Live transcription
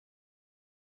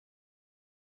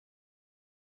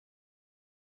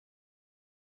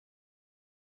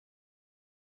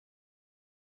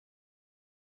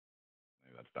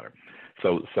better.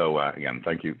 Again,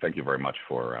 thank you very much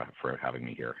for having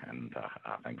me here, and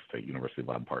thanks to University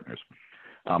Lab Partners.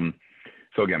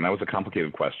 So again, that was a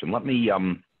complicated question. Let me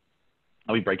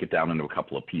break it down into a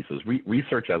couple of pieces.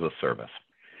 Research as a service.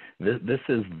 This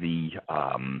is the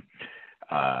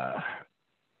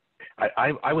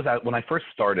I was when I first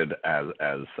started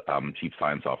as chief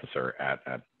science officer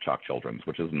at Chalk Children's,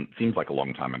 which seems like a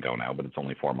long time ago now, but it's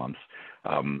only 4 months.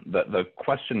 The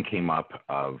question came up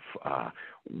of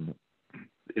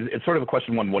it's sort of a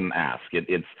question one wouldn't ask.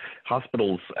 It's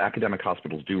hospitals, academic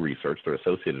hospitals do research, they're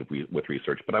associated with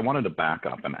research, but I wanted to back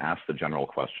up and ask the general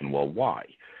question, well, why?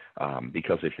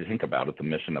 Because if you think about it, the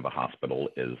mission of a hospital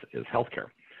is healthcare.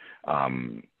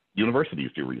 Universities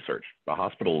do research. The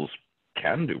hospitals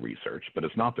can do research, but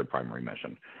it's not their primary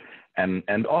mission.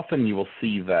 And often you will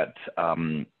see that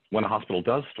when a hospital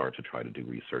does start to try to do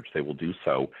research, they will do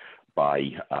so by,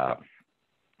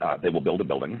 they will build a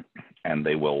building and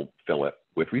they will fill it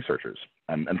with researchers.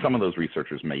 And some of those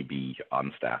researchers may be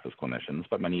on staff as clinicians,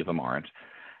 but many of them aren't.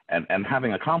 And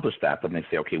having accomplished that, then they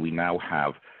say, okay,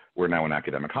 we're now an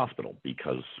academic hospital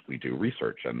because we do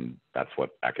research, and that's what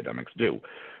academics do.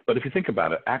 But if you think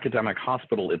about it, academic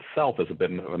hospital itself is a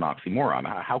bit of an oxymoron.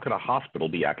 How could a hospital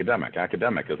be academic?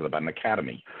 Academic is about an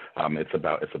academy. It's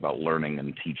about learning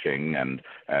and teaching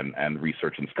and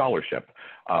research and scholarship.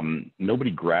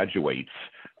 Nobody graduates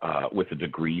with a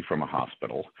degree from a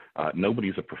hospital.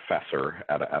 Nobody's a professor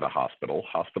at a hospital.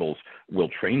 Hospitals will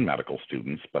train medical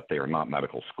students, but they are not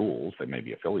medical schools. They may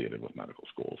be affiliated with medical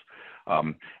schools.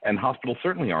 And hospitals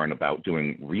certainly aren't about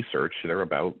doing research. They're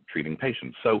about treating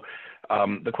patients. So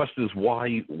the question is,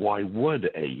 why would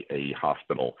a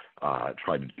hospital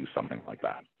try to do something like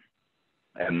that?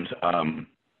 And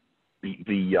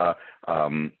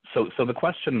so the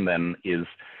question then is,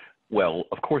 well,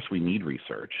 of course we need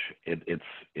research.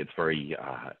 It's very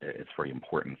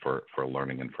important for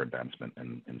learning and for advancement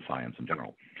in science in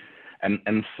general.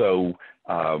 And so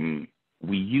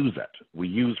we use it. We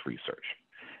use research.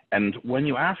 And when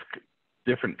you ask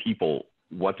different people,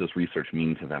 what does research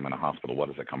mean to them in a hospital? What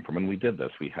does it come from? And we did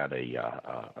this. We had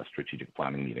a strategic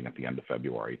planning meeting at the end of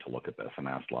February to look at this and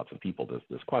asked lots of people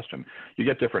this question. You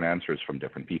get different answers from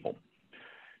different people.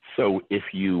 So if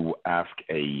you ask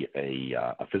a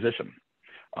physician,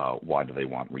 why do they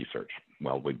want research?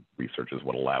 Well, research is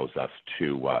what allows us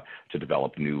to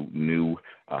develop new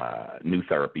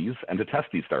therapies and to test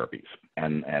these therapies,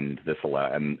 and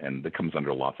it comes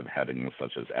under lots of headings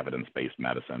such as evidence-based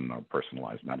medicine or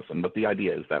personalized medicine. But the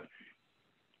idea is that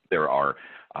there are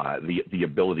the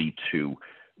ability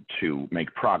to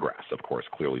make progress, of course,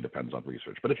 clearly depends on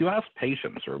research. But if you ask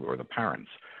patients or the parents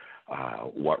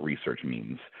what research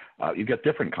means, you get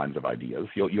different kinds of ideas.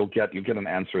 You get an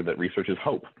answer that research is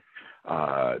hope.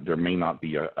 There may not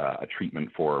be a treatment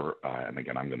for, and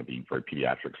again, I'm going to be very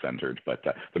pediatric centered, but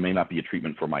there may not be a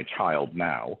treatment for my child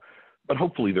now, but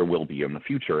hopefully there will be in the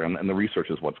future. And the research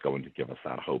is what's going to give us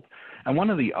that hope. And one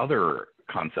of the other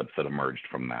concepts that emerged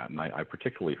from that, and I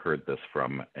particularly heard this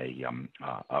from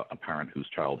a parent whose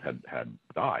child had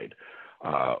died,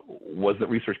 was that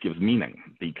research gives meaning,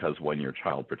 because when your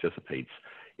child participates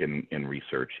in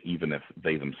research, even if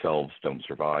they themselves don't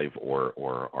survive or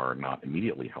are not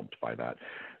immediately helped by that,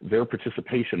 their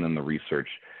participation in the research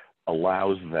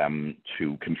allows them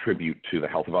to contribute to the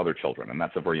health of other children. And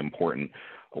that's a very important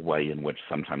way in which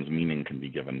sometimes meaning can be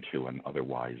given to an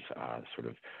otherwise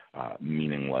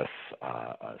meaningless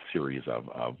series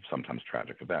of sometimes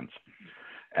tragic events.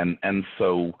 And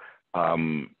so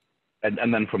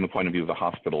And then from the point of view of the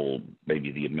hospital,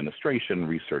 maybe the administration,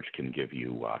 research can give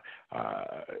you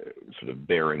sort of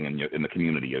bearing in the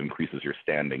community. It increases your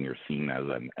standing, you're seen as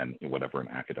and whatever an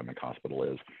academic hospital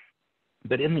is.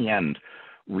 But in the end,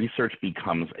 research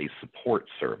becomes a support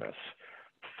service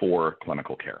for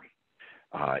clinical care.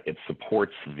 It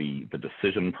supports the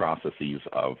decision processes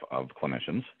of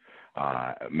clinicians.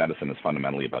 Medicine is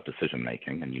fundamentally about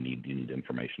decision-making, and you need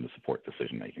information to support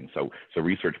decision-making. So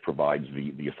research provides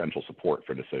the essential support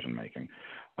for decision-making.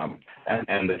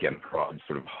 And again, provides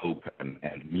sort of hope and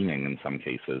meaning in some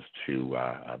cases to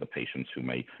the patients who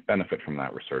may benefit from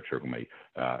that research or who may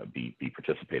be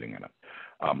participating in it.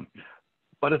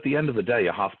 But at the end of the day,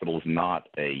 a hospital is not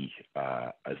a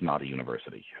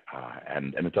university,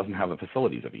 and it doesn't have the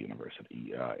facilities of a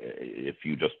university. If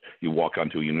you walk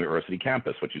onto a university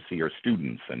campus, what you see are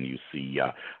students, and you see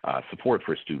support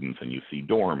for students, and you see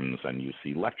dorms, and you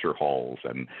see lecture halls,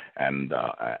 and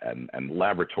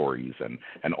laboratories,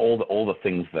 and all the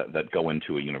things that go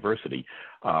into a university.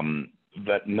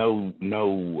 that no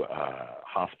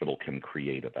hospital can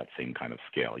create at that same kind of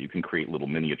scale. You can create little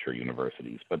miniature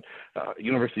universities, but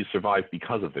universities survive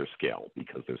because of their scale,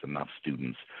 because there's enough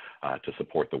students to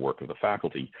support the work of the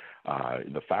faculty.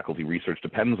 The faculty research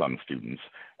depends on students,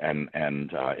 and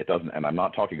it doesn't. And I'm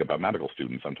not talking about medical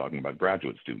students. I'm talking about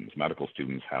graduate students. Medical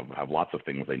students have lots of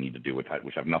things they need to do which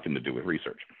have nothing to do with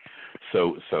research.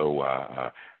 So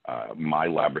my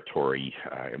laboratory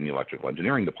in the electrical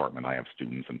engineering department, I have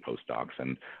students and postdocs,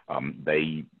 and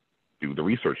they do the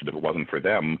research. And if it wasn't for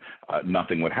them,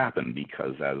 nothing would happen,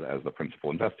 because as the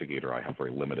principal investigator, I have very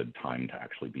limited time to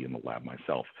actually be in the lab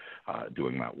myself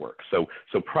doing that work. So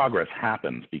progress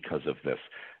happens because of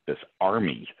this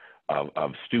army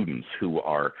of students who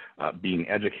are being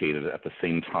educated at the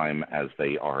same time as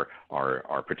they are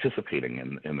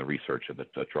participating in the research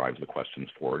that drives the questions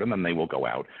forward. And then they will go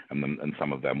out, and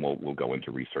some of them will go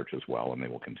into research as well, and they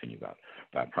will continue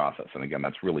that process. And again,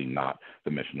 that's really not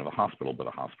the mission of a hospital, but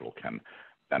a hospital can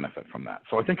benefit from that.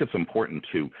 So I think it's important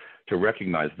to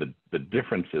recognize the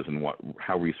differences in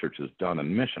how research is done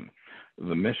and mission.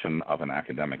 The mission of an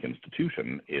academic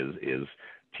institution is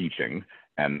teaching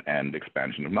and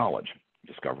expansion of knowledge,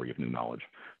 discovery of new knowledge.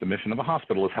 The mission of a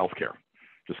hospital is healthcare.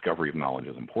 Discovery of knowledge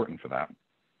is important for that,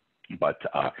 but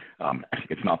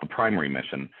it's not the primary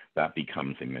mission. That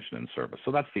becomes a mission and service.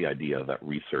 So that's the idea that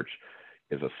research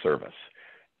is a service.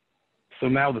 So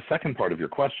now the second part of your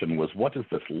question was, what does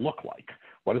this look like?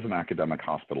 What does an academic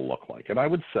hospital look like? And I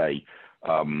would say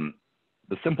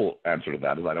the simple answer to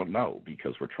that is I don't know,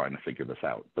 because we're trying to figure this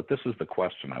out. But this is the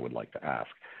question I would like to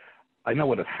ask. I know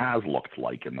what it has looked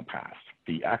like in the past.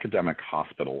 The academic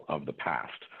hospital of the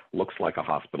past looks like a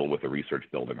hospital with a research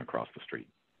building across the street.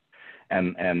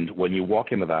 And when you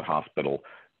walk into that hospital,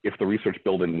 if the research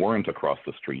building weren't across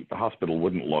the street, the hospital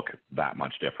wouldn't look that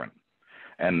much different.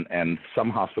 And some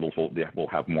hospitals will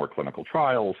have more clinical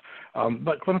trials,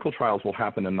 but clinical trials will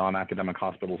happen in non-academic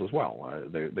hospitals as well.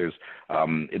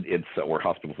 Or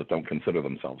hospitals that don't consider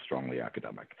themselves strongly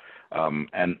academic.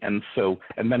 And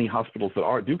many hospitals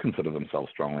that do consider themselves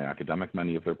strongly academic,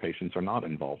 many of their patients are not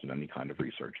involved in any kind of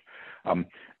research. And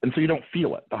so you don't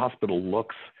feel it. The hospital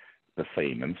looks the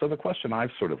same. And so the question I've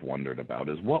sort of wondered about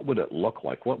is, what would it look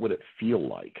like? What would it feel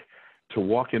like to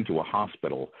walk into a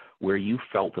hospital where you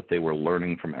felt that they were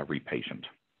learning from every patient,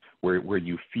 where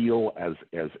you feel as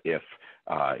if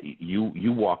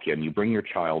you walk in, you bring your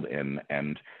child in,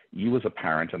 and you as a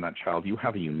parent and that child, you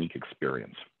have a unique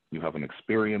experience. You have an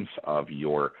experience of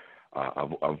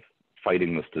of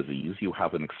fighting this disease. You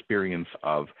have an experience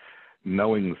of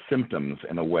knowing the symptoms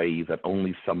in a way that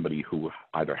only somebody who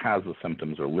either has the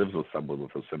symptoms or lives with someone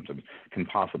with those symptoms can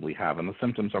possibly have. And the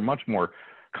symptoms are much more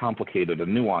complicated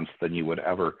and nuanced than you would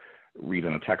ever read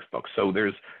in a textbook. So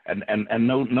there's and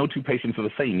no two patients are the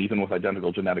same, even with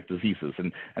identical genetic diseases.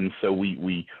 And so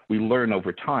we learn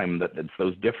over time that it's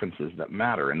those differences that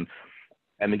matter.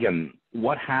 And again,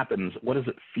 what happens? What does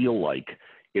it feel like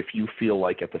if you feel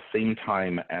like at the same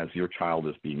time as your child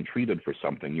is being treated for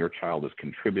something, your child is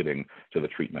contributing to the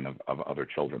treatment of other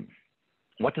children?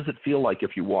 What does it feel like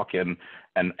if you walk in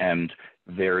and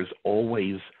there's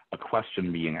always a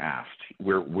question being asked?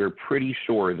 We're pretty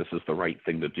sure this is the right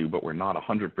thing to do, but we're not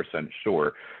 100%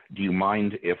 sure. Do you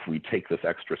mind if we take this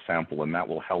extra sample, and that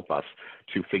will help us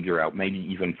to figure out, maybe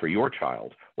even for your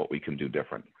child, what we can do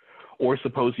different? Or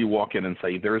suppose you walk in and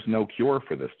say, there is no cure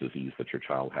for this disease that your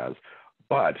child has,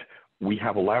 but we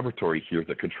have a laboratory here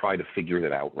that could try to figure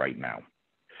it out right now.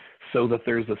 So that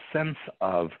there's a sense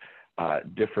of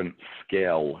different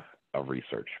scale of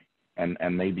research.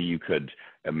 And maybe you could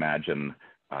imagine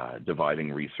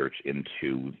dividing research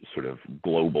into sort of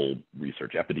global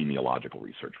research, epidemiological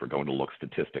research. We're going to look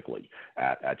statistically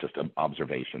at just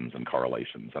observations and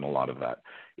correlations. And a lot of that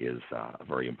is a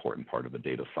very important part of the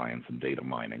data science and data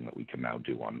mining that we can now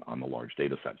do on the large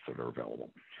data sets that are available.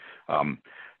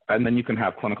 And then you can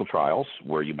have clinical trials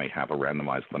where you may have a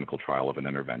randomized clinical trial of an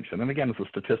intervention. And again, it's a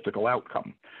statistical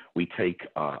outcome. We take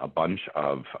a bunch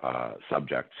of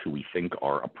subjects who we think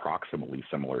are approximately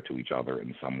similar to each other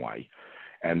in some way,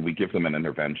 and we give them an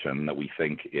intervention that we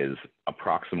think is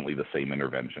approximately the same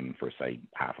intervention for, say,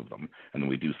 half of them. And then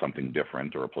we do something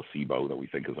different, or a placebo that we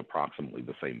think is approximately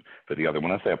the same for the other.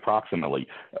 When I say approximately,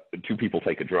 two people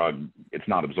take a drug, it's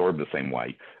not absorbed the same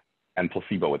way. And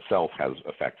placebo itself has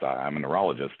effects. I'm a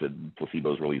neurologist, and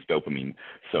placebos release dopamine,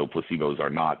 so placebos are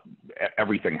not,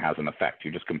 everything has an effect.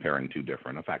 You're just comparing two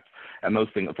different effects. And those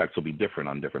effects will be different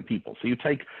on different people. So you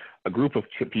take a group of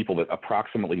people that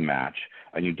approximately match,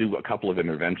 and you do a couple of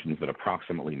interventions that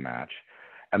approximately match,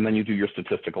 and then you do your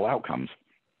statistical outcomes,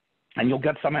 and you'll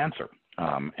get some answer.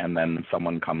 And then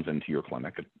someone comes into your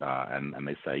clinic and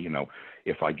they say,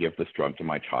 if I give this drug to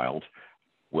my child,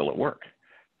 will it work?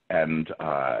 And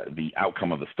the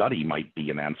outcome of the study might be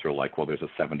an answer like, well, there's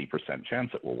a 70% chance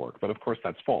it will work. But of course,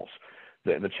 that's false.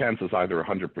 The chance is either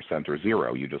 100% or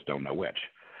zero. You just don't know which.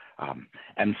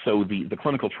 And so the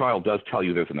clinical trial does tell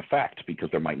you there's an effect because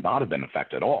there might not have been an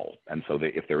effect at all. And so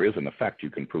if there is an effect, you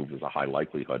can prove there's a high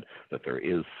likelihood that there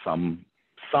is some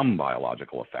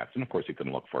biological effects. And of course, you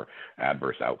can look for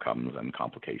adverse outcomes and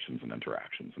complications and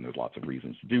interactions. And there's lots of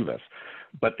reasons to do this.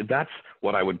 But that's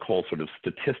what I would call sort of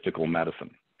statistical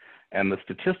medicine. And the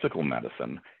statistical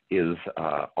medicine is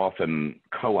often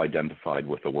co-identified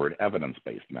with the word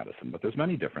evidence-based medicine, but there's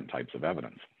many different types of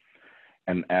evidence.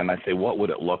 And I say, what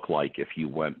would it look like if you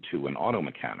went to an auto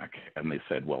mechanic and they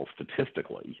said, well,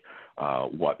 statistically,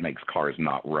 what makes cars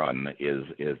not run is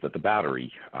that the battery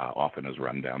often is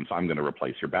run down, so I'm going to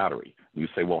replace your battery. And you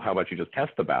say, well, how about you just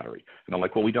test the battery? And they're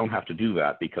like, well, we don't have to do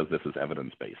that because this is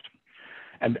evidence-based.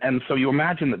 And so you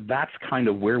imagine that that's kind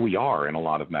of where we are in a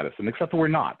lot of medicine, except that we're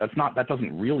not. That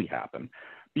doesn't really happen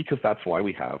because that's why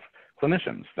we have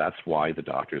clinicians. That's why the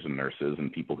doctors and nurses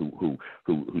and people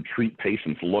who treat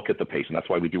patients look at the patient. That's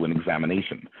why we do an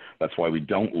examination. That's why we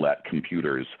don't let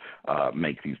computers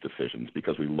make these decisions,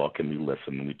 because we look and we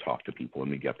listen and we talk to people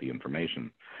and we get the information.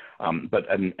 But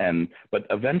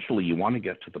eventually you want to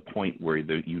get to the point where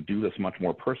you do this much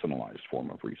more personalized form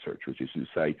of research, which is you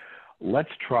say,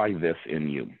 let's try this in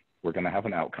you. We're going to have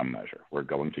an outcome measure. We're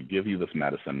going to give you this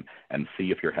medicine and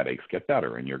see if your headaches get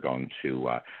better, and you're going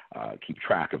to keep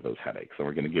track of those headaches. And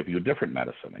we're going to give you a different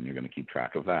medicine, and you're going to keep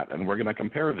track of that. And we're going to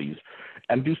compare these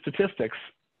and do statistics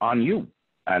on you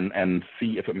and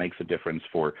see if it makes a difference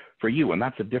for you. And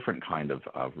that's a different kind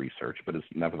of research, but it's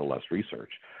nevertheless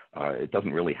research. It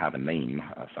doesn't really have a name.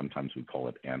 Sometimes we call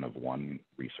it N of 1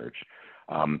 research.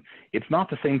 It's not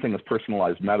the same thing as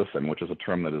personalized medicine, which is a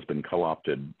term that has been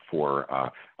co-opted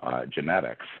for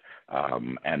genetics,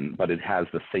 but it has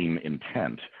the same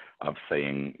intent of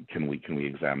saying, can we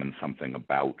examine something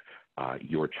about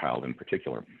your child in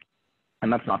particular?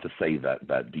 And that's not to say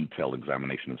that detailed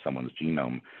examination of someone's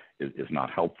genome is not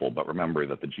helpful, but remember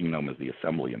that the genome is the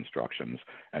assembly instructions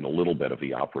and a little bit of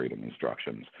the operating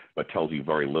instructions, but tells you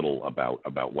very little about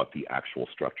what the actual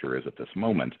structure is at this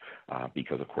moment,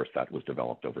 because of course that was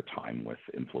developed over time with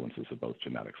influences of both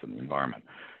genetics and the environment.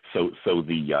 So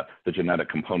the genetic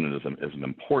component is an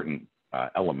important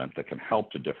element that can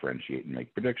help to differentiate and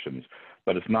make predictions,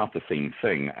 but it's not the same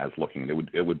thing as looking.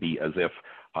 It would be as if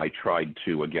I tried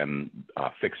to again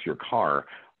fix your car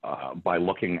by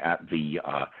looking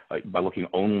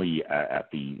only at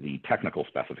the technical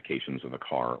specifications of the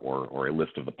car or a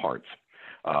list of the parts.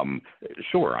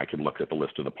 Sure, I can look at the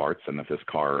list of the parts, and if this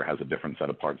car has a different set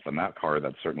of parts than that car,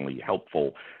 that's certainly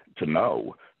helpful to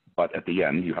know. But at the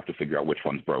end, you have to figure out which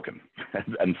one's broken.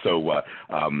 And so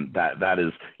that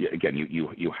is, again,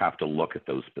 you have to look at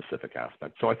those specific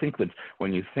aspects. So I think that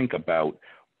when you think about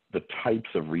the types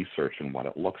of research and what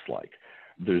it looks like,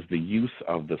 there's the use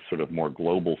of the sort of more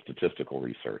global statistical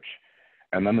research.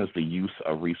 And then there's the use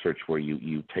of research where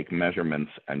you take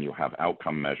measurements and you have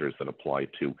outcome measures that apply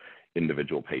to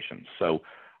individual patients. So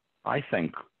I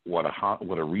think what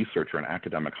a research or an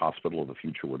academic hospital of the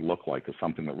future would look like is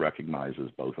something that recognizes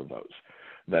both of those.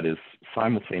 That is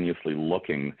simultaneously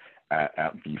looking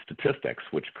at the statistics,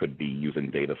 which could be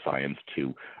using data science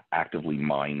to actively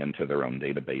mine into their own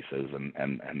databases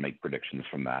and make predictions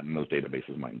from that. And those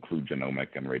databases might include genomic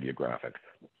and radiographic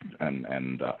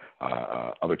and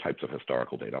other types of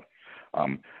historical data.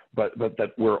 But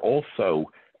that we're also,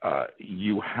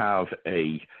 you have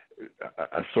a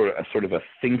sort of a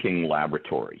thinking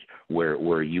laboratory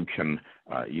where you can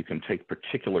take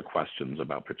particular questions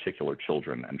about particular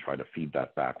children and try to feed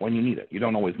that back when you need it. You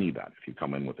don't always need that. If you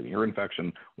come in with an ear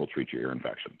infection, we'll treat your ear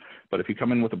infection. But if you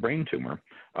come in with a brain tumor,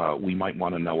 we might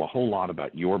want to know a whole lot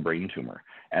about your brain tumor.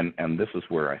 And this is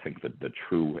where I think that the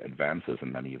true advances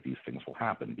in many of these things will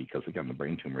happen, because again, the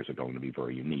brain tumors are going to be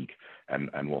very unique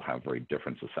and will have very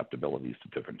different susceptibilities to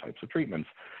different types of treatments.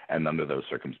 And under those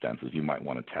circumstances, you might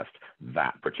want to test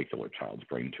that particular child's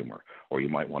brain tumor, or you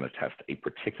might want to test a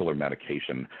particular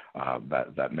medication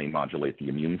that may modulate the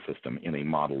immune system in a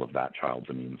model of that child's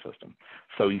immune system.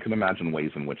 So you can imagine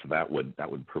ways in which that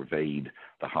would pervade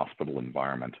the hospital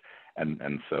environment.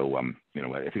 And so, I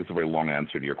think it's a very long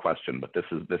answer to your question, but this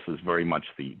is very much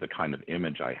the kind of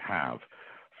image I have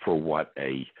for what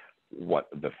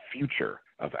the future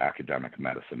of academic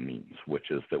medicine means,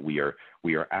 which is that we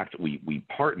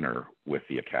partner with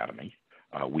the academy.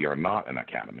 We are not an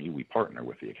academy. We partner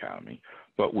with the academy,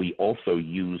 but we also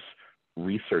use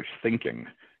research thinking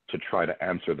to try to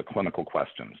answer the clinical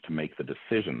questions, to make the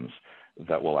decisions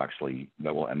that will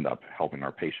end up helping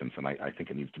our patients. And I think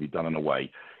it needs to be done in a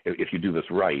way, if you do this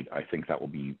right, I think that will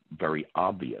be very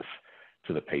obvious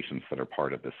to the patients that are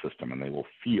part of this system, and they will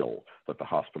feel that the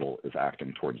hospital is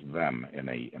acting towards them in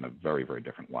a very, very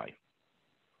different way.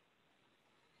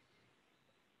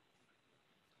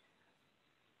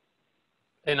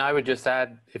 And I would just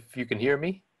add, if you can hear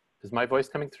me, is my voice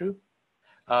coming through?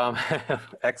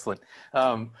 Excellent.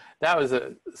 That was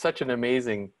such an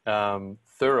amazing,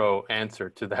 thorough answer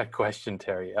to that question,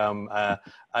 Terry.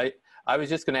 I was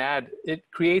just going to add, it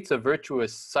creates a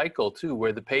virtuous cycle too,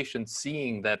 where the patient's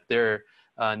seeing that their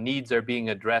needs are being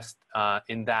addressed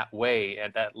in that way,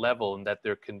 at that level, and that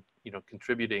they're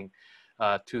contributing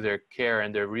to their care,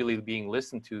 and they're really being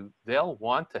listened to. They'll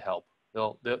want to help.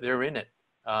 They're in it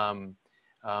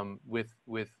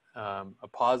with a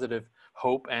positive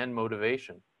hope and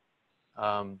motivation.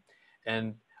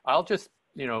 And I'll just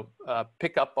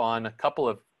pick up on a couple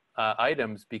of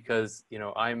items, because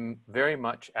I'm very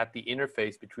much at the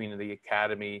interface between the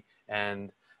academy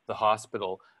and the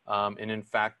hospital. And in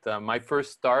fact, my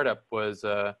first startup was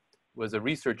a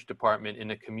research department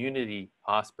in a community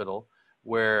hospital,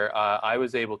 where I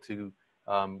was able to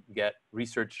get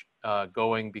research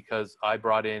going because I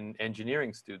brought in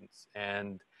engineering students,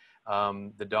 and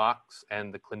the docs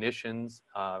and the clinicians,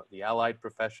 the allied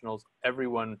professionals,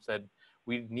 everyone said,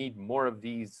 we need more of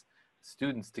these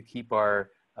students to keep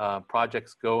our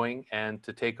projects going and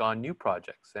to take on new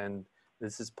projects. And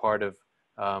this is part of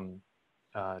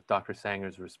Dr.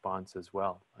 Sanger's response as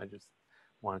well. I just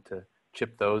wanted to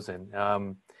chip those in.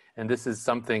 And this is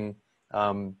something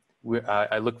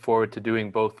I look forward to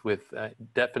doing, both with,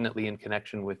 definitely in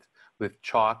connection with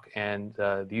CHOC and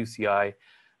the UCI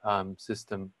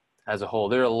system as a whole.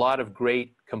 There are a lot of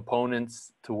great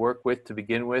components to work with to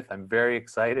begin with. I'm very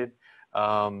excited.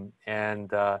 And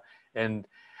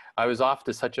I was off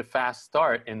to such a fast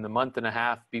start in the month and a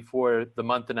half before the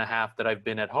month and a half that I've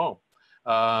been at home.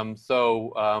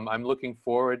 So I'm looking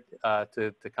forward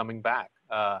to coming back.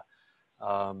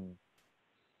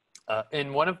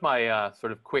 And one of my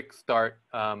sort of quick start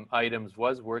items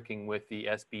was working with the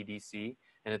SBDC,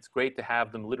 and it's great to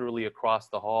have them literally across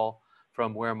the hall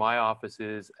from where my office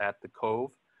is at the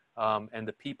Cove, and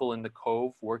the people in the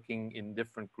Cove working in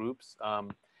different groups,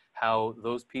 how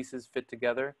those pieces fit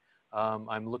together.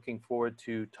 I'm looking forward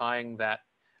to tying that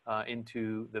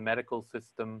into the medical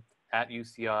system at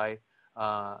UCI,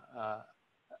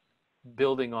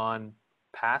 building on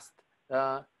past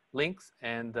links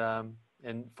and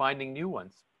finding new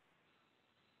ones.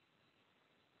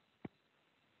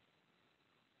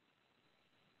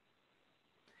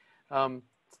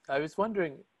 I was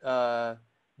wondering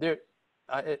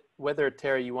whether,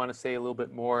 Terry, you want to say a little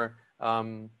bit more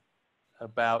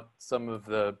about some of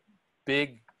the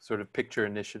big sort of picture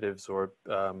initiatives or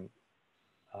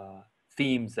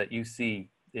themes that you see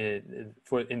in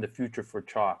the future for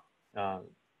CHOC.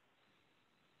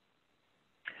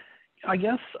 I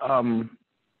guess,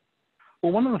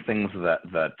 well, one of the things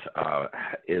that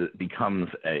it becomes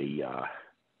an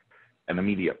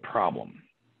immediate problem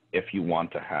if you want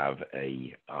to have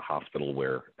a hospital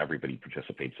where everybody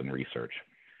participates in research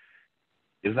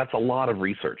is that's a lot of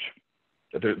research.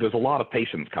 There's a lot of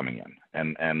patients coming in,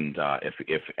 and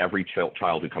if every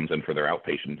child who comes in for their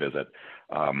outpatient visit,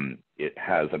 it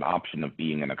has an option of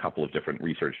being in a couple of different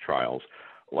research trials,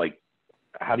 like,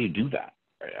 how do you do that?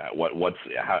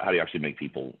 How do you actually make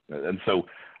people? And so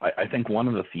I think one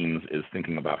of the themes is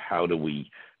thinking about how do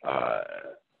we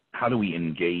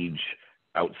engage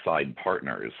outside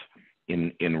partners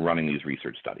in running these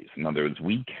research studies. In other words,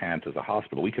 we can't, as a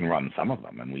hospital, we can run some of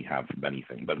them, and we have many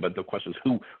things, but the question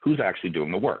is who's actually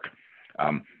doing the work?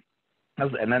 And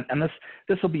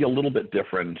this will be a little bit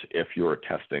different if you're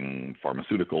testing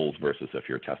pharmaceuticals versus if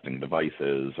you're testing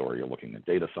devices or you're looking at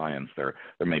data science. There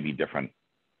may be different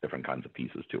kinds of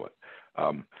pieces to it.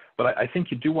 But I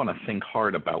think you do want to think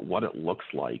hard about what it looks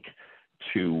like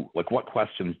to, like, what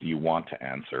questions do you want to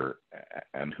answer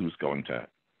and who's going to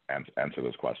answer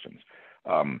those questions.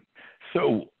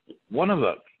 So one of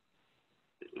the,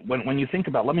 when you think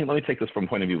about, let me take this from the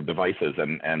point of view of devices,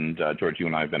 and George, you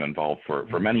and I have been involved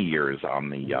for many years on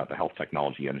the health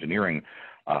technology engineering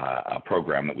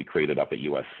program that we created up at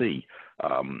USC,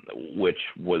 which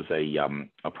was a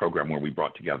program where we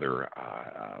brought together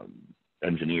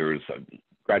engineers,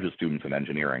 graduate students in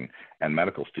engineering and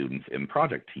medical students in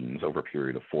project teams over a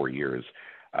period of 4 years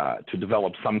to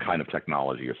develop some kind of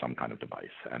technology or some kind of device.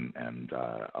 And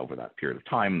over that period of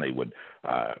time, they would,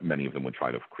 many of them would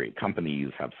try to create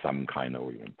companies, have some kind of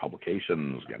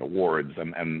publications, get awards,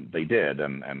 and they did.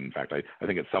 And in fact, I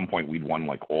think at some point we'd won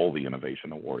like all the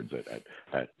innovation awards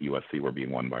at USC were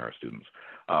being won by our students.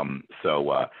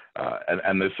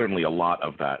 And there's certainly a lot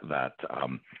of that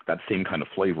same kind of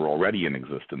flavor already in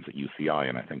existence at UCI,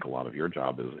 and I think a lot of your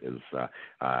job is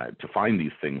to find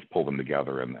these things, pull them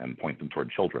together, and point them toward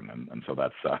children, and so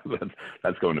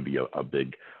that's going to be a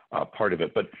big part of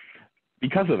it. But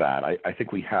because of that, I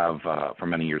think we have for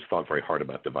many years thought very hard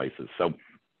about devices. So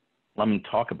let me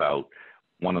talk about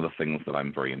one of the things that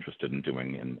I'm very interested in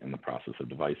doing in the process of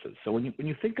devices. So when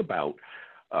you think about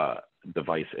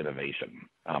device innovation,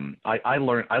 I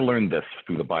learned this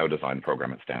through the biodesign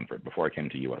program at Stanford. Before I came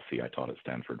to USC, I taught at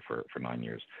Stanford for 9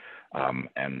 years.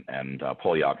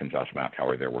 Paul Yock and Josh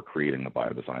Macauer there were creating the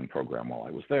biodesign program while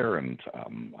I was there, and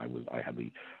I had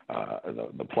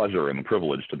the pleasure and the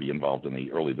privilege to be involved in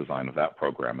the early design of that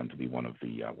program and to be one of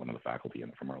the faculty in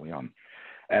it from early on.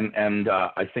 And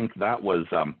I think that was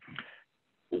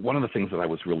one of the things that I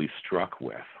was really struck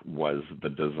with was the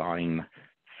design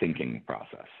thinking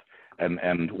process.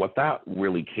 And what that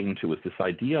really came to is this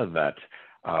idea that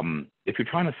if you're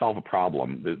trying to solve a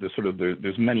problem,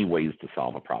 there's many ways to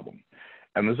solve a problem.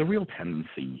 And there's a real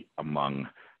tendency among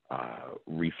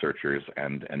researchers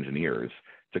and engineers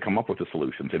to come up with the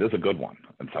solutions. It is a good one,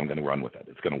 and so I'm going to run with it.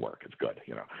 It's going to work. It's good,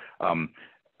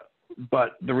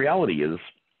 but the reality is,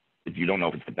 if you don't know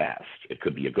if it's the best, it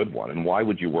could be a good one. And why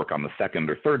would you work on the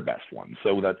second or third best one?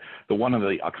 So that one of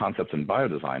the concepts in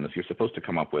biodesign is you're supposed to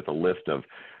come up with a list of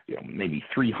maybe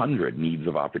 300 needs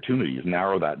of opportunities,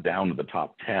 narrow that down to the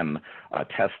top 10,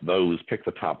 test those, pick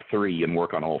the top 3, and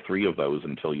work on all 3 of those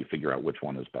until you figure out which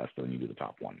one is best, and then you do the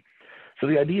top one. So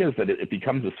the idea is that it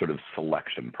becomes a sort of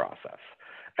selection process.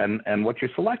 And what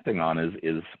you're selecting on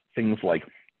is things like,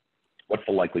 what's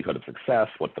the likelihood of success?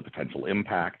 What's the potential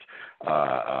impact?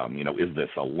 Is this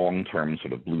a long-term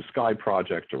sort of blue sky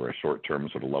project or a short-term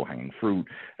sort of low-hanging fruit?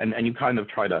 And you kind of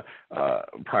try to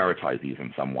prioritize these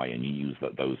in some way, and you use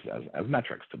those as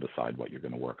metrics to decide what you're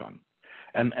going to work on.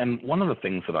 And one of the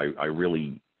things that I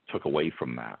really took away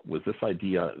from that was this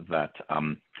idea that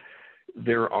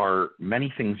there are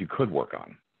many things you could work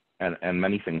on and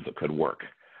many things that could work.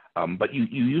 But you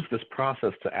use this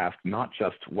process to ask not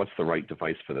just what's the right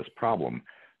device for this problem,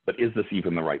 but is this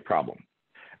even the right problem?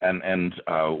 And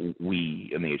we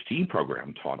in the HTE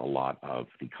program taught a lot of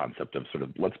the concept of sort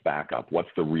of let's back up. What's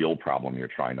the real problem you're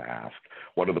trying to ask?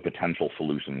 What are the potential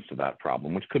solutions to that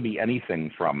problem, which could be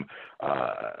anything from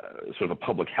sort of a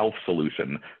public health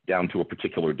solution down to a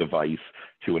particular device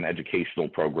to an educational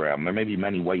program. There may be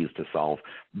many ways to solve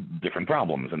different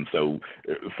problems. And so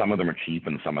some of them are cheap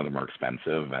and some of them are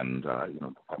expensive. And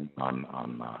depending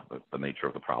on the nature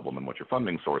of the problem and what your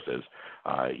funding source is,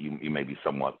 you may be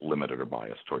somewhat limited or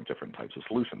biased toward different types of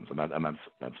solutions. And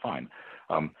that's fine.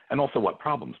 And also what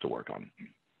problems to work on.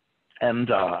 And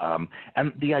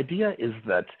the idea is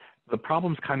that the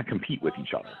problems kind of compete with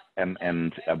each other,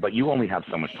 but you only have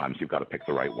so much time, so you've got to pick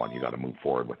the right one. You've got to move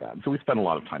forward with that. And so we spend a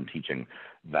lot of time teaching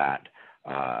that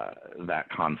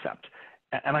concept.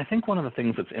 And I think one of the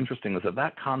things that's interesting is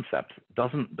that concept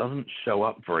doesn't show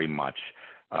up very much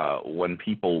when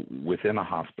people within a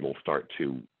hospital start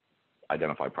to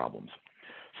identify problems.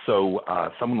 So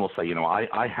someone will say,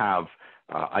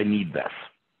 I need this.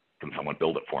 Can someone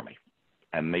build it for me?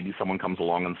 And maybe someone comes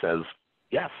along and says,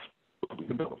 yes, we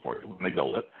can build it for you. And they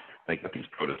build it. They get these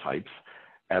prototypes.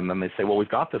 And then they say, well, we've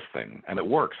got this thing and it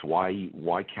works. Why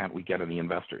can't we get any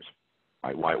investors?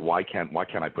 Right? Why can't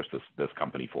I push this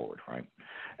company forward, right?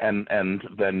 And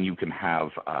then you can have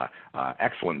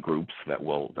excellent groups that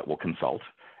will consult,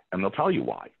 and they'll tell you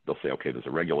why. They'll say, okay, there's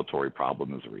a regulatory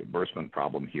problem, there's a reimbursement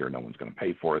problem here, no one's going to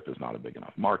pay for it, there's not a big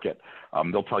enough market.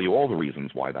 They'll tell you all the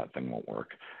reasons why that thing won't work,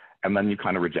 and then you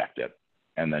kind of reject it,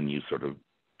 and then you sort of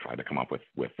try to come up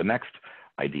with the next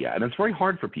idea. And it's very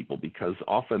hard for people because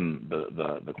often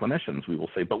the clinicians, we will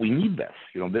say, but we need this.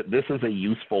 This is a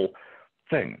useful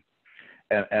thing.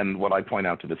 And what I point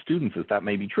out to the students is that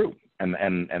may be true. And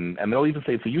they'll even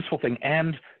say it's a useful thing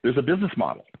and there's a business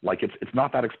model. Like it's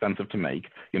not that expensive to make.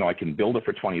 I can build it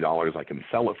for $20. I can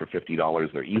sell it for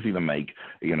 $50. They're easy to make,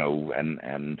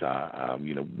 and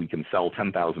we can sell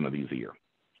 10,000 of these a year.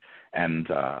 And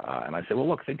I say, well,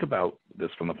 look, think about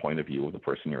this from the point of view of the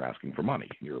person you're asking for money,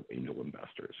 your angel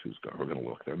investors who are going to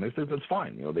look there. And they say, that's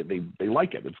fine. They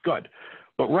like it. It's good.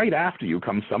 But right after you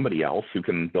comes somebody else who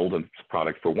can build a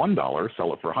product for $1,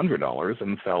 sell it for $100,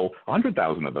 and sell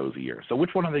 100,000 of those a year. So which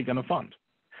one are they going to fund?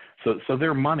 So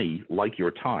their money, like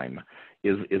your time,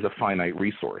 is a finite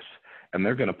resource, and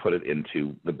they're going to put it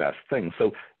into the best thing.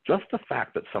 So just the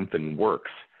fact that something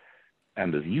works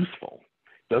and is useful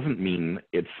doesn't mean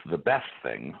it's the best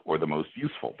thing or the most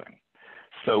useful thing.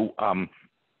 So,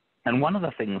 and one of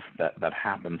the things that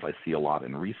happens, I see a lot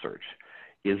in research,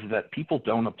 is that people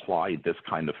don't apply this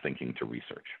kind of thinking to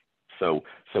research. So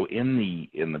in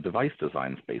the device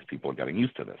design space, people are getting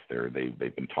used to this.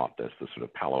 They've been taught this sort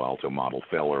of Palo Alto model,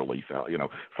 failurely,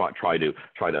 try to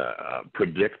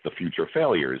predict the future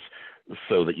failures,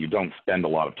 so that you don't spend a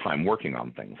lot of time working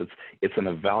on things. It's an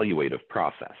evaluative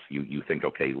process. You think,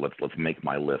 okay, let's make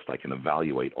my list. I can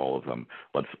evaluate all of them.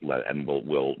 And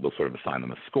we'll sort of assign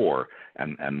them a score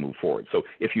and move forward. So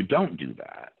if you don't do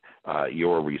that,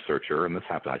 you're a researcher, and this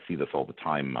happens. I see this all the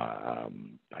time.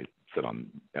 I sit on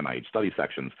NIH study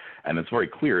sections, and it's very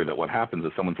clear that what happens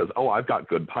is someone says, oh, I've got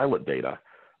good pilot data,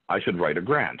 I should write a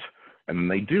grant. And then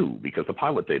they do, because the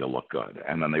pilot data look good.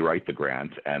 And then they write the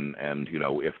grant, and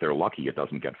if they're lucky, it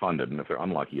doesn't get funded. And if they're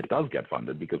unlucky, it does get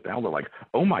funded, because now they're like,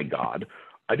 oh my God,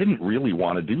 I didn't really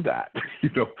want to do that,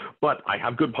 but I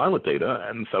have good pilot data,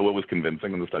 and so it was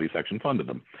convincing, and the study section funded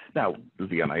them. Now, as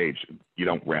the NIH, you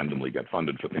don't randomly get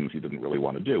funded for things you didn't really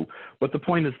want to do. But the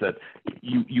point is that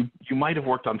you might have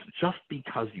worked on, just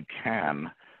because you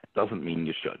can doesn't mean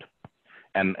you should.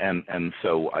 And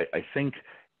so I think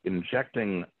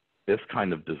injecting this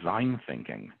kind of design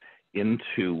thinking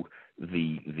into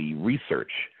the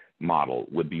research model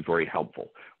would be very helpful.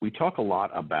 We talk a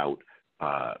lot about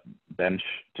bench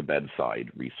to bedside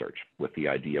research, with the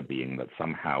idea being that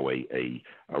somehow a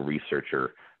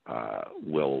researcher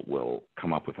will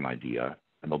come up with an idea,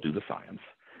 and they'll do the science.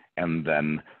 And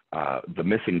then the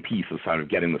missing piece is sort of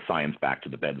getting the science back to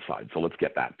the bedside. So let's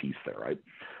get that piece there, right?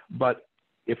 But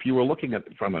if you were looking at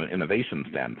from an innovation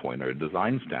standpoint or a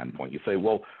design standpoint, you say,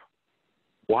 well,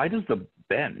 why does the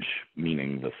bench,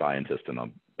 meaning the scientist in a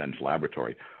bench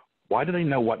laboratory, why do they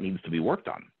know what needs to be worked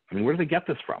on? I mean, where do they get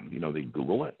this from? They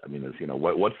Google it. I mean,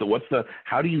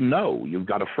 how do you know? You've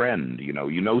got a friend, you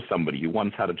know somebody who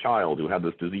once had a child who had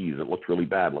this disease. It looked really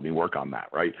bad. Let me work on that,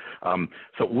 right?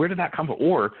 So where did that come from?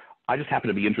 Or I just happen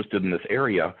to be interested in this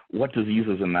area. What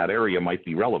diseases in that area might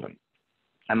be relevant?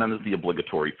 And then there's the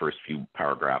obligatory first few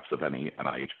paragraphs of any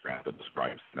NIH grant that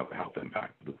describes, the health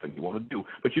impact of the thing you want to do.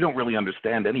 But you don't really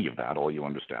understand any of that. All you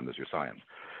understand is your science.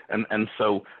 And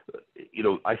so,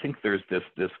 I think there's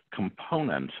this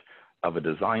component of a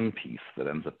design piece that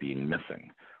ends up being missing,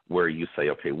 where you say,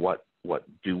 okay, what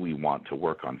do we want to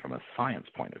work on from a science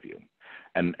point of view?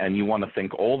 And you want to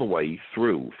think all the way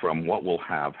through from what will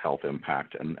have health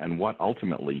impact and what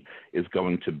ultimately is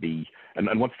going to be,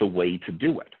 and what's the way to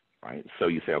do it. Right. So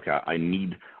you say, okay, I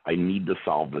need to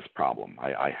solve this problem.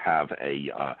 I have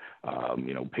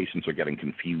patients are getting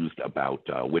confused about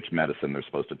which medicine they're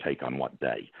supposed to take on what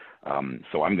day.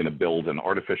 So I'm going to build an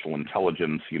artificial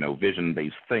intelligence,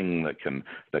 vision-based thing that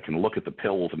can look at the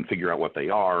pills and figure out what they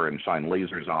are and shine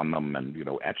lasers on them and,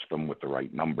 etch them with the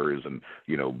right numbers and,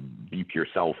 beep your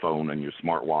cell phone and your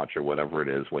smartwatch or whatever it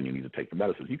is when you need to take the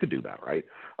medicines. You could do that, right?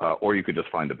 Or you could just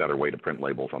find a better way to print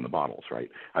labels on the bottles, right?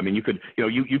 I mean, you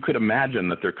could imagine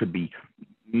that there could be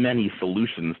many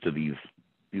solutions to these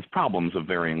problems of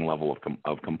varying level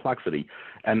of complexity,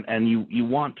 and you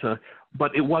want to,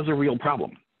 but it was a real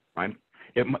problem, right?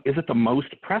 Is it the most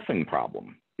pressing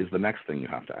problem is the next thing you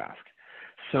have to ask.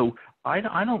 So I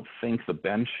don't think the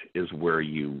bench is where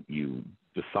you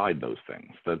decide those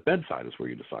things. The bedside is where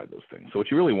you decide those things. So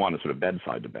what you really want is sort of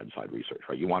bedside to bedside research,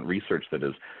 right? You want research that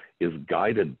is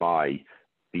guided by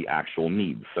the actual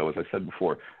needs. So as I said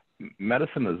before,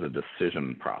 medicine is a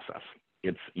decision process.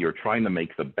 You're trying to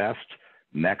make the best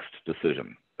next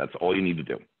decision. That's all you need to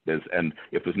do. And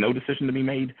if there's no decision to be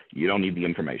made, you don't need the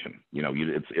information.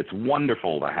 It's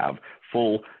wonderful to have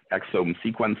full exome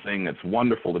sequencing. It's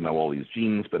wonderful to know all these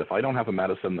genes. But if I don't have a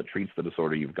medicine that treats the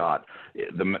disorder you've got,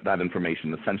 that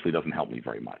information essentially doesn't help me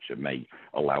very much. It may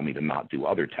allow me to not do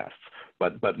other tests,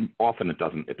 but often it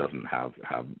doesn't have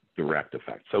direct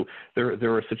effect. So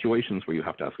there are situations where you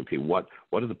have to ask, okay, what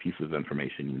are the pieces of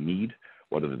information you need?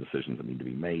 What are the decisions that need to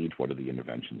be made? What are the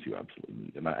interventions you absolutely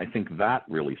need? And I think that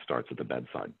really starts at the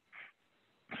bedside.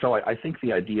 So I think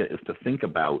the idea is to think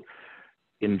about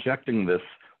injecting this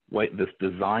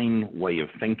design way of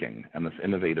thinking and this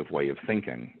innovative way of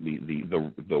thinking,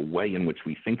 the way in which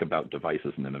we think about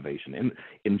devices and innovation,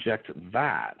 inject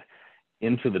that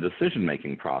into the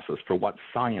decision-making process for what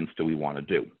science do we want to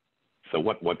do? So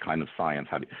what kind of science?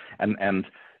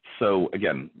 So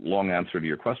again, long answer to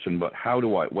your question, but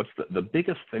what's the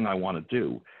biggest thing I want to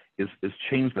do is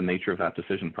change the nature of that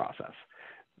decision process.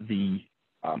 The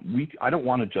I don't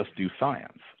want to just do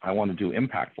science. I want to do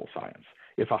impactful science.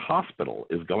 If a hospital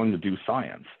is going to do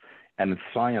science and it's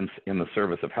science in the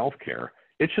service of healthcare,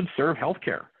 it should serve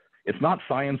healthcare. It's not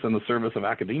science in the service of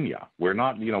academia. We're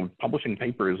not, publishing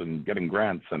papers and getting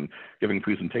grants and giving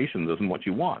presentations isn't what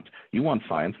you want. You want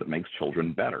science that makes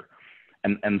children better.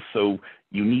 And so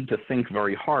you need to think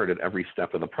very hard at every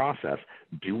step of the process.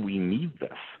 Do we need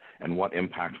this? And what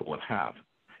impact will it have?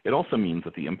 It also means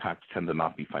that the impacts tend to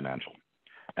not be financial.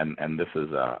 And this is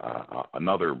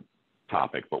another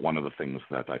topic, but one of the things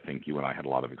that I think you and I had a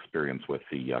lot of experience with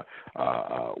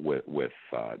with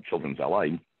Children's LA,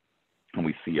 and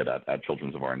we see it at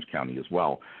Children's of Orange County as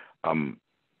well.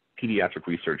 Pediatric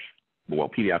research,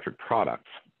 pediatric products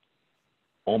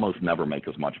almost never make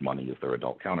as much money as their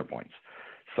adult counterparts.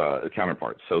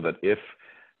 So that if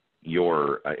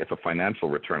a financial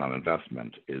return on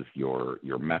investment is your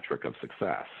metric of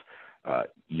success,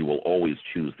 you will always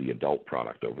choose the adult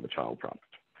product over the child product.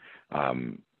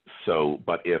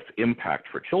 But if impact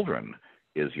for children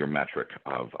is your metric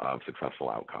of successful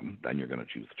outcome, then you're going to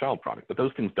choose the child product. But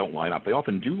those things don't line up. They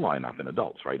often do line up in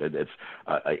adults, right? It's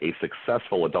a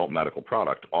successful adult medical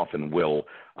product often will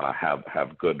have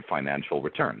good financial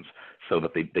returns, so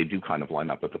that they do kind of line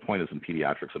up. But the point is, in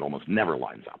pediatrics, it almost never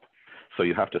lines up. So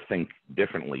you have to think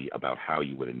differently about how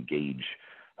you would engage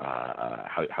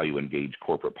how you engage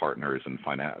corporate partners and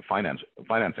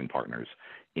financing partners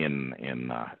in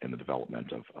the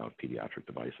development of pediatric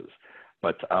devices.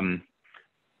 But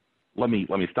let me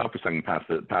stop for a second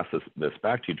and pass this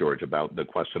back to you, George, about the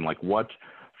question, like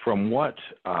from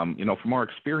our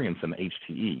experience in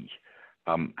HTE,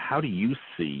 how do you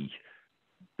see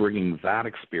bringing that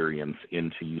experience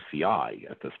into UCI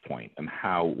at this point, and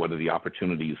what are the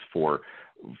opportunities for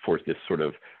this sort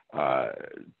of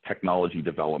technology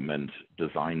development,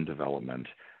 design development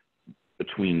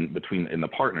in the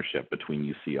partnership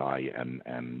between UCI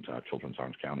and Children's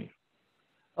Orange County?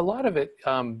 A lot of it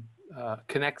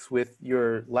connects with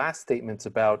your last statements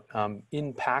about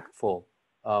impactful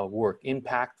work,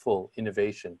 impactful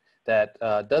innovation that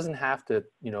doesn't have to,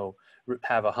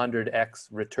 have 100x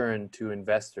return to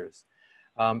investors.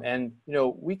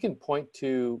 We can point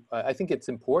to, I think it's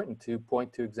important to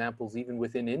point to examples even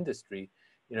within industry.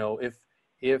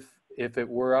 If it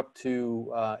were up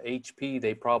to HP,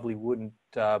 they probably wouldn't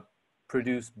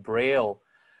produce Braille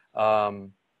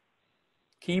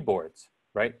keyboards,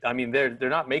 right? I mean, they're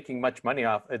not making much money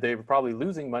off. They're probably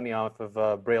losing money off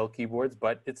of Braille keyboards,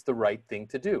 but it's the right thing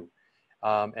to do.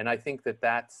 And I think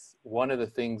that's one of the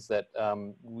things that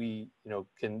we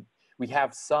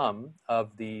have some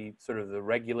of the sort of the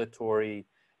regulatory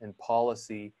and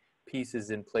policy pieces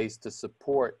in place to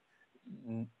support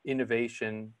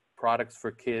innovation, products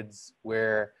for kids,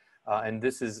 where, and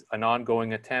this is an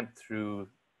ongoing attempt through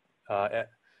the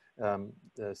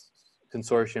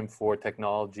Consortium for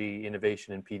Technology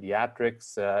Innovation in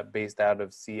Pediatrics, based out of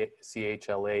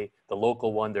CHLA, the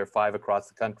local one. There are 5 across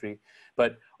the country.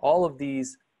 But all of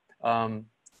these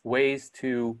ways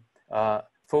to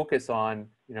focus on,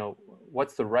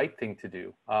 what's the right thing to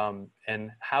do,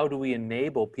 and how do we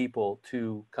enable people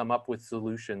to come up with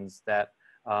solutions that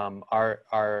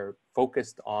are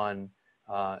focused on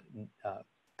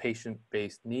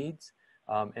patient-based needs,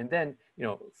 and then,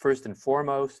 first and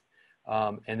foremost,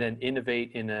 and then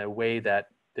innovate in a way that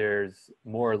there's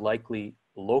more likely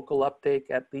local uptake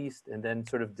at least, and then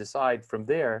sort of decide from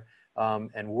there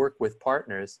and work with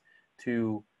partners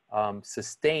to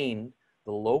sustain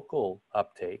the local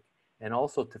uptake, and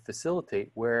also to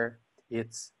facilitate where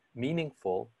it's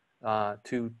meaningful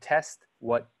to test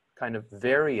what kind of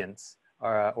variants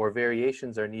or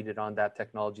variations are needed on that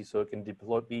technology, so it can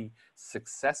be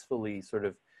successfully sort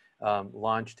of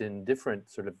launched in different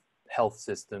sort of health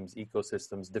systems,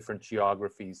 ecosystems, different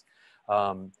geographies.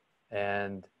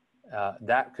 And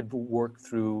that could work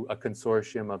through a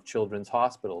consortium of children's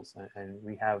hospitals. And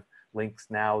we have links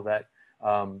now that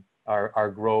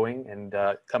are growing, and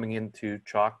coming into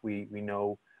CHOC, we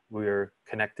know we're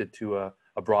connected to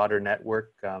a broader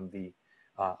network, the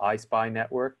iSpy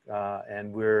network,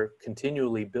 and we're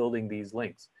continually building these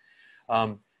links.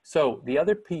 So the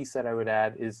other piece that I would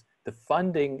add is the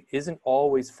funding isn't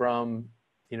always from,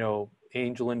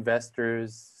 angel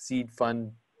investors, seed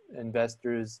fund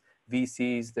investors,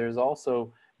 VCs. There's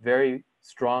also very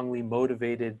strongly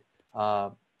motivated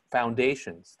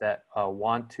foundations that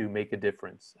want to make a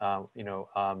difference.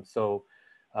 So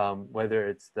whether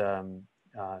it's the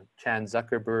Chan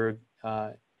Zuckerberg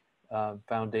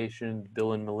Foundation,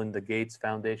 Bill and Melinda Gates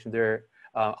Foundation.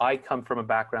 I come from a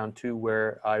background too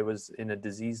where I was in a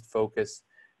disease-focused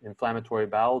inflammatory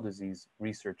bowel disease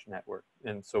research network,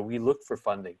 and so we looked for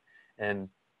funding, and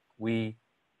we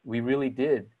we really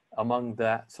did among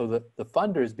that. So the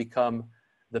funders become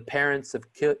the parents of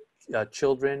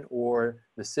children or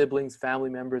the siblings, family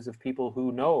members of people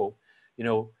who know,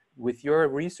 with your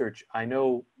research, I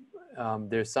know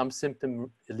there's some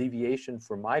symptom alleviation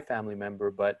for my family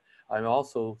member, but I'm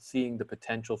also seeing the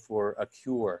potential for a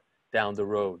cure down the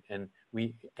road. And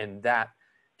that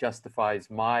justifies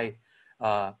my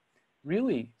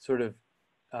really sort of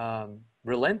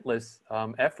relentless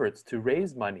efforts to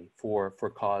raise money for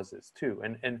causes too.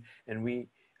 And we,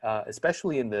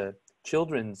 especially in the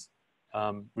children's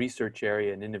research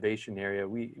area and innovation area,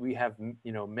 we have,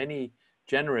 many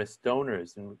generous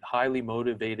donors and highly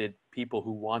motivated people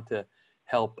who want to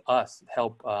help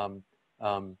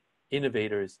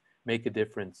innovators make a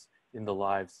difference in the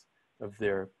lives of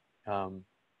their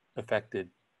affected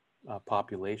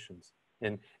populations.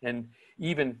 And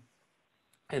even,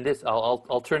 and this,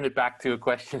 I'll turn it back to a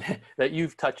question that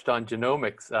you've touched on,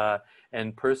 genomics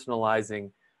and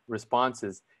personalizing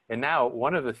responses. And now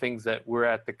one of the things that we're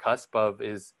at the cusp of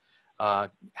is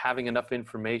having enough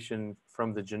information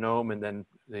from the genome, and then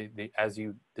as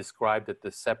you described it,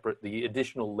 the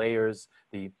additional layers,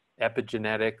 the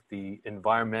epigenetic, the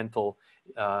environmental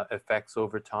effects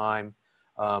over time,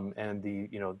 and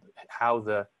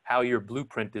how your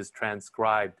blueprint is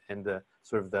transcribed, and the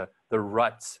sort of the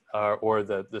ruts or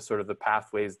the sort of the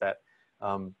pathways that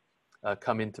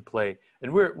come into play.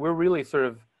 And we're really sort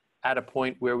of at a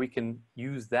point where we can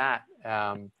use that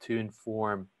to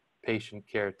inform patient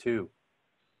care too.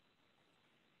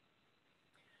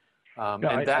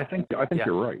 I think yeah.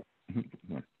 you're right.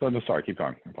 I'm sorry, keep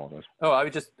going. I apologize. Oh, I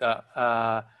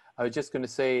was just going to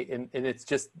say, and it's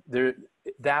just there,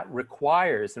 that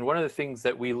requires, and one of the things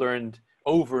that we learned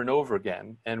over and over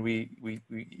again, and we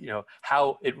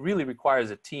how it really requires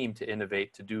a team to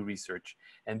innovate, to do research.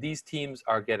 And these teams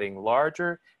are getting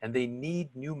larger, and they need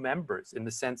new members in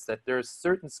the sense that there are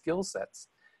certain skill sets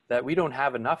that we don't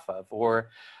have enough of, or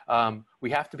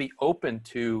we have to be open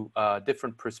to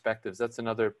different perspectives. That's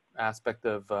another aspect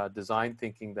of design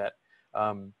thinking that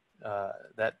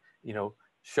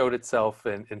showed itself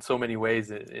in so many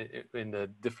ways in the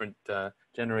different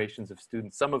generations of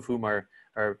students, some of whom are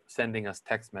sending us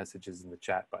text messages in the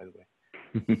chat, by the way.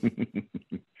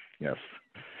 Yes.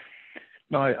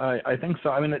 No, I think so.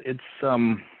 I mean,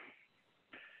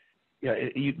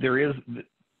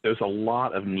 there's a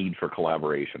lot of need for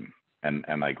collaboration, and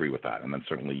I agree with that. And then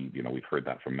certainly, we've heard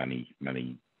that from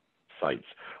many sites.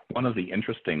 One of the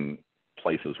interesting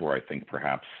places where I think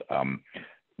perhaps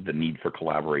the need for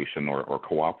collaboration or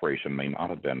cooperation may not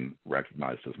have been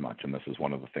recognized as much, and this is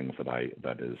one of the things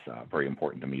that is very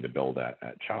important to me to build at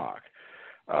CHOC,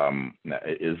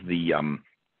 is the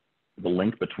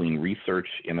link between research,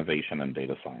 innovation, and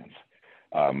data science.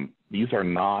 These are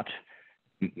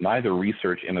neither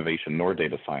research, innovation, nor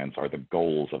data science are the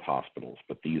goals of hospitals,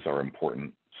 but these are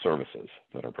important services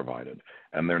that are provided,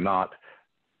 and they're not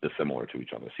dissimilar to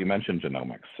each other. So you mentioned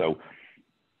genomics. So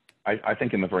I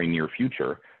think in the very near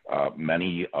future,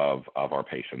 many of our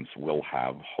patients will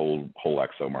have whole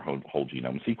exome or whole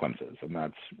genome sequences, and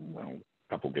that's a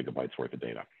couple gigabytes worth of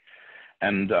data.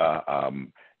 And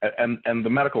the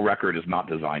medical record is not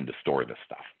designed to store this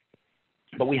stuff.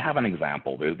 But we have an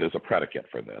example. There's a predicate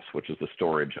for this, which is the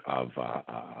storage of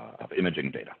imaging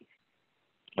data,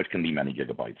 which can be many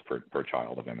gigabytes per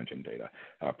child of imaging data,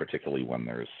 particularly when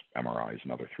there's MRIs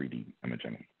and other 3D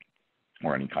imaging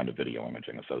or any kind of video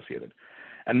imaging associated.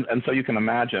 And so you can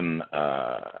imagine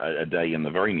a day in the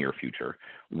very near future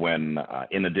when,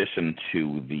 in addition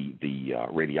to the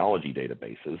radiology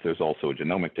databases, there's also a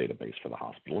genomic database for the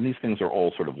hospital. And these things are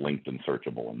all sort of linked and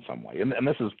searchable in some way. And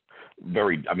this is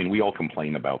we all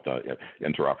complain about the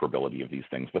interoperability of these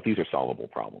things, but these are solvable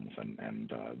problems,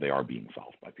 and they are being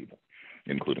solved by people,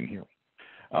 including here.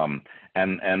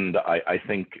 And I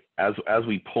think as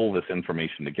we pull this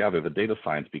information together, the data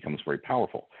science becomes very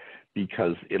powerful,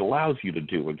 because it allows you to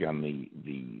do, again,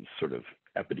 the sort of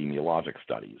epidemiologic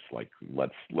studies, like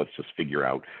let's just figure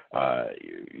out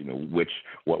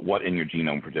what in your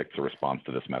genome predicts a response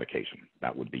to this medication.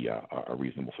 That would be a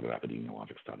reasonable sort of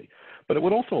epidemiologic study. But it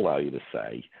would also allow you to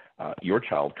say, your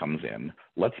child comes in,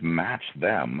 let's match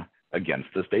them against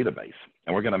this database.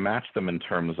 And we're going to match them in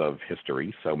terms of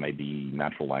history. So maybe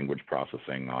natural language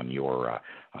processing on your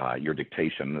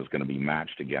dictation is going to be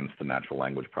matched against the natural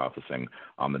language processing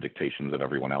on the dictations of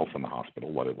everyone else in the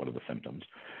hospital. What are the symptoms?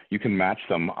 You can match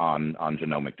them on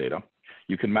genomic data.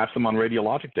 You can match them on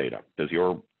radiologic data. Does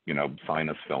your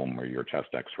sinus film or your chest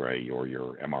X-ray or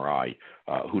your MRI,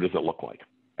 who does it look like?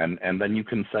 And then you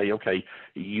can say, okay,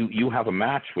 you have a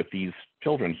match with these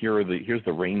children. Here's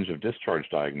the range of discharge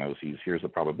diagnoses. Here's the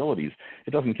probabilities.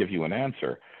 It doesn't give you an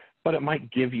answer, but it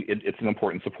might give you, it's an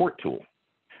important support tool.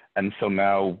 And so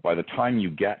now by the time you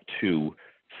get to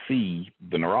see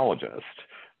the neurologist,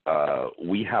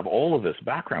 we have all of this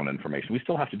background information. We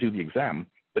still have to do the exam,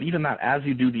 but even that, as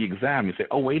you do the exam, you say,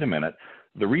 oh, wait a minute,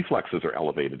 the reflexes are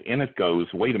elevated. In it goes,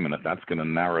 wait a minute, that's going to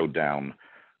narrow down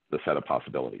the set of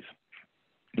possibilities.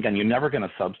 Again, you're never going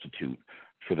to substitute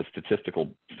for the statistical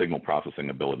signal processing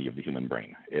ability of the human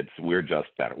brain. We're just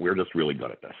better. We're just really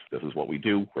good at this. This is what we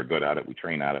do. We're good at it. We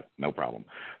train at it. No problem.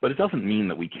 But it doesn't mean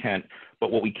that we can't.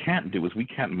 But what we can't do is we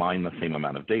can't mine the same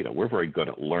amount of data. We're very good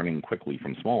at learning quickly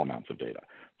from small amounts of data,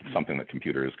 something that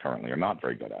computers currently are not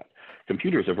very good at.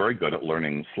 Computers are very good at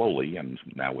learning slowly and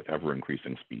now with ever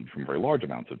increasing speed from very large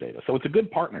amounts of data. So it's a good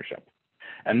partnership.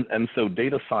 And so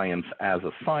data science as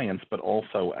a science, but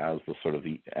also as the sort of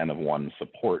the N of one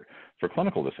support for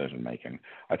clinical decision making,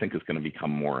 I think is going to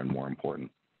become more and more important.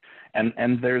 And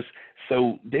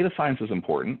so data science is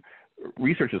important.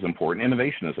 Research is important.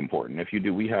 Innovation is important. If you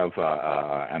do, we have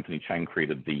Anthony Chang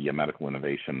created the Medical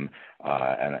Innovation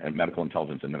and Medical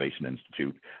Intelligence Innovation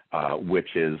Institute,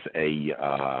 which is a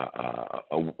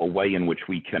way in which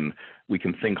we can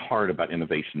think hard about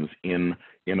innovations in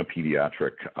a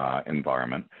pediatric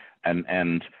environment,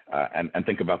 and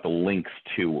think about the links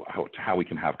to how we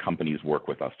can have companies work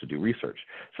with us to do research.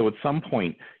 So at some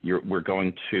point, we're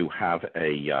going to have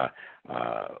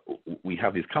we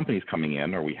have these companies coming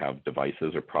in, or we have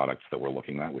devices or products that we're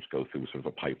looking at, which go through sort of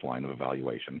a pipeline of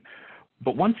evaluation.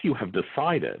 But once you have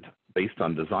decided, based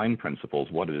on design principles,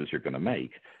 what it is you're going to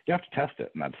make, you have to test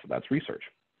it, and that's research.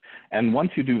 And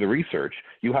once you do the research,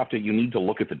 you need to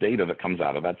look at the data that comes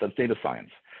out of that. That's data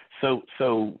science. So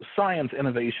science,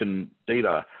 innovation,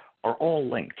 data are all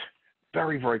linked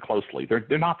very, very closely.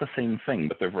 They're not the same thing,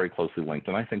 but they're very closely linked.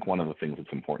 And I think one of the things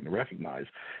that's important to recognize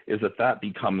is that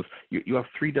becomes, you have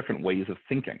three different ways of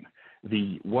thinking.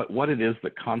 What it is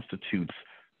that constitutes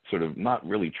sort of not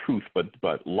really truth, but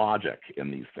logic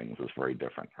in these things is very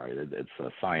different, right?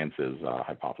 Science is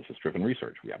hypothesis-driven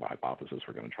research. We have a hypothesis.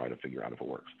 We're going to try to figure out if it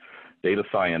works. Data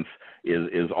science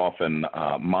is often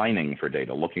mining for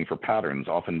data, looking for patterns.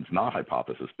 Often it's not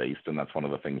hypothesis-based, and that's one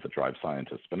of the things that drives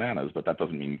scientists bananas, but that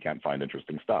doesn't mean you can't find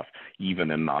interesting stuff,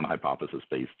 even in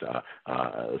non-hypothesis-based, sort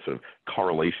of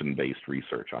correlation-based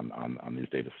research on these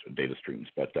data streams.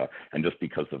 And just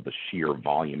because of the sheer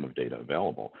volume of data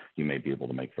available, you may be able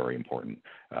to make very important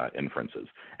inferences.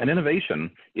 And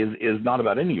innovation is not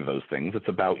about any of those things. It's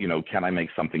about, can I make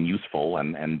something useful,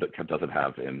 and does it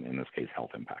have, in this case,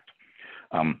 health impact?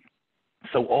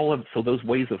 So those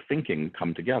ways of thinking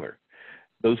come together.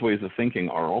 Those ways of thinking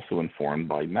are also informed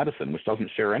by medicine, which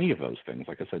doesn't share any of those things.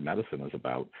 Like I said, medicine is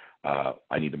about,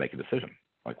 I need to make a decision.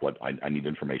 Like I need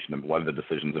information, and what are the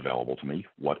decisions available to me?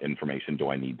 What information do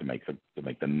I need to make the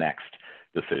next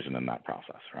decision in that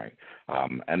process, right?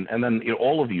 And then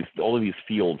all of these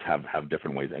fields have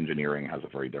different ways. Engineering has a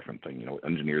very different thing.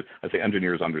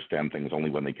 Engineers understand things only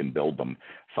when they can build them.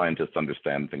 Scientists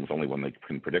understand things only when they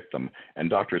can predict them. And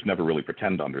doctors never really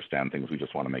pretend to understand things. We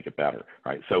just want to make it better,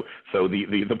 right? So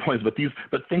the point is,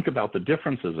 but think about the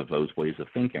differences of those ways of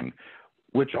thinking,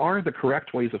 which are the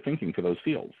correct ways of thinking for those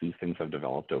fields. These things have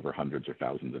developed over hundreds or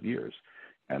thousands of years,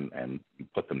 and you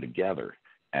put them together,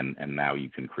 and now you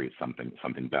can create something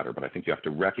better. But I think you have to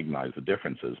recognize the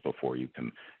differences before you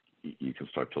can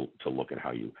start to look at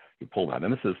how you pull that.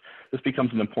 And this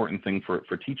becomes an important thing for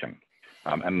teaching.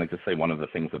 And like I say, one of the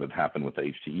things that had happened with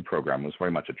the HTE program was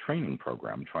very much a training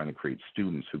program, trying to create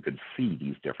students who could see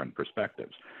these different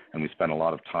perspectives. And we spent a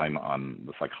lot of time on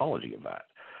the psychology of that.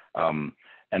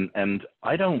 And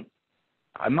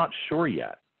I'm not sure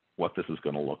yet what this is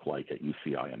going to look like at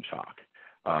UCI and CHOC.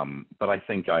 But I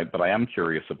am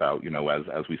curious about,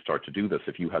 as we start to do this,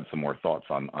 if you had some more thoughts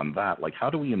on that, like how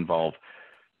do we involve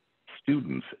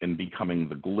students in becoming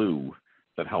the glue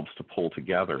that helps to pull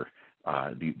together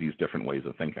these different ways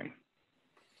of thinking?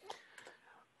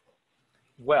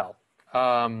 Well,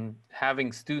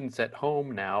 having students at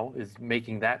home now is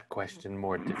making that question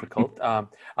more difficult.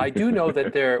 I do know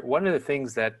that one of the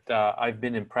things that I've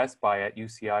been impressed by at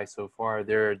UCI so far,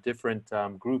 there are different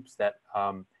groups that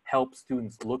help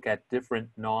students look at different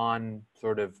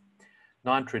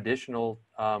non-traditional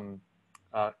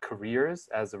careers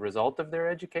as a result of their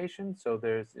education. So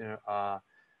there's,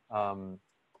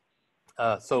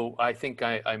 so I think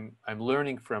I'm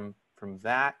learning from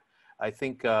that. I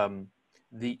think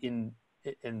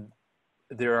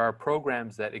there are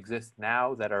programs that exist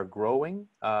now that are growing.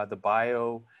 The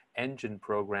Bio Engine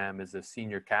program is a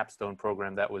senior capstone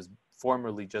program that was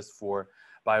formerly just for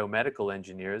biomedical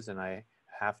engineers, and I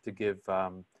have to give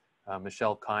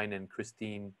Michelle Kine and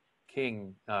Christine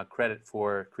King credit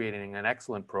for creating an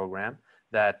excellent program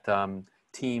that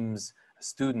teams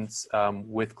students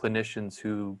with clinicians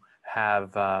who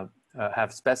have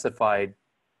specified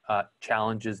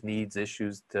challenges, needs,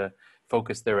 issues to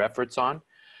focus their efforts on.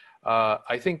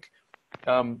 I think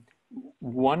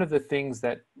one of the things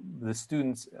that the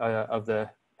students of the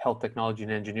Health Technology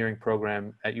and Engineering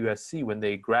program at USC, when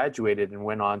they graduated and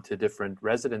went on to different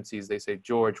residencies, they say,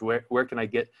 George, where can I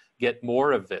get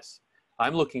more of this?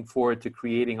 I'm looking forward to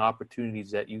creating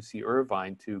opportunities at UC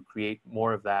Irvine to create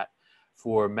more of that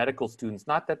for medical students.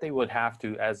 Not that they would have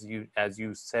to, as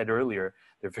you said earlier,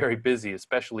 they're very busy,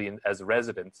 especially as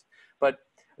residents, but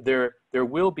there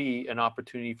will be an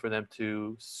opportunity for them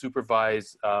to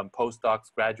supervise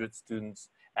postdocs, graduate students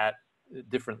at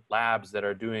different labs that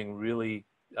are doing really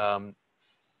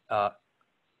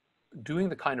doing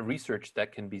the kind of research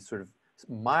that can be sort of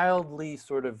mildly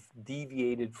sort of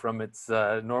deviated from its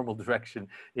normal direction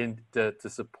to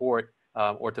support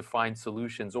or to find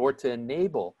solutions or to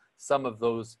enable some of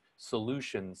those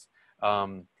solutions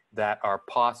that are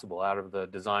possible out of the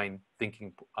design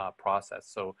thinking process.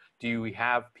 So do we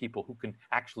have people who can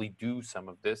actually do some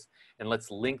of this? And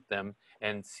let's link them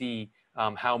and see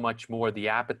how much more the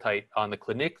appetite on the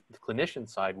clinician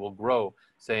side will grow,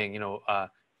 saying,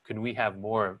 can we have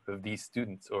more of these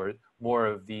students or more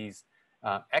of these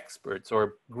experts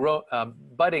or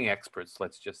budding experts,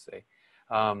 let's just say.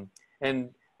 And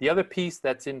the other piece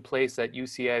that's in place at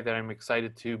UCI that I'm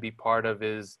excited to be part of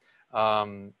is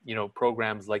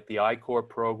programs like the I-Corps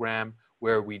program,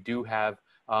 where we do have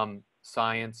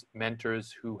science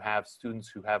mentors who have students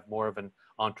who have more of an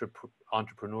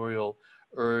entrepreneurial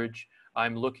urge.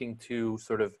 I'm looking to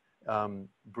sort of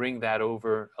bring that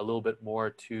over a little bit more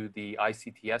to the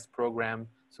ICTS program,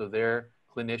 so their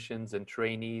clinicians and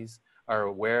trainees are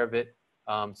aware of it,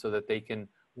 so that they can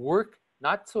work,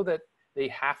 not so that they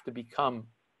have to become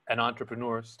an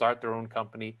entrepreneur, start their own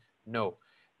company. No,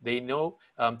 they know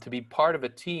to be part of a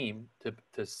team, to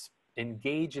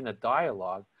engage in a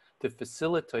dialogue, to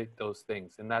facilitate those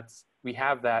things. And we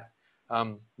have that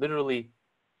literally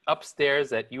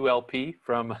upstairs at ULP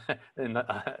from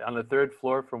on the third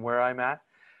floor from where I'm at,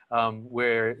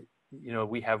 where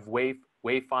we have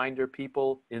wayfinder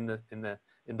people in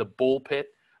the bull pit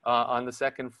on the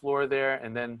second floor there,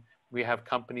 and then we have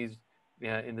companies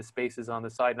in the spaces on the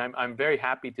side. And I'm very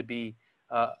happy to be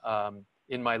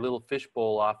in my little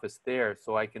fishbowl office there,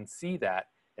 so I can see that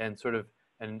and sort of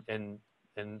and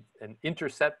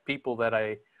intercept people that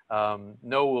I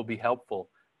know will be helpful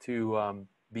to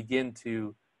begin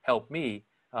to help me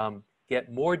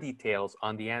get more details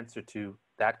on the answer to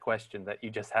that question that you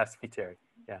just asked me, Terry.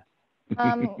 Yeah.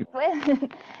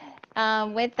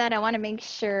 With that, I want to make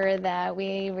sure that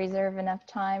we reserve enough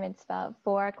time. It's about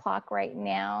 4 o'clock right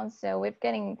now, so we're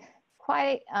getting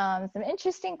quite some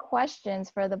interesting questions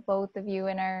for the both of you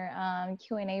in our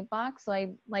Q&A box. So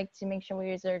I'd like to make sure we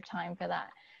reserve time for that.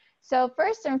 So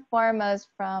first and foremost,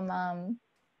 from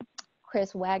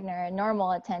Chris Wagner, a normal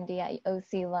attendee at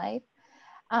OC Life.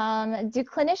 Do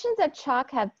clinicians at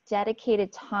CHOC have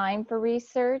dedicated time for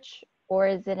research, or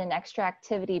is it an extra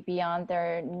activity beyond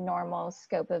their normal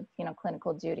scope of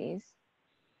clinical duties?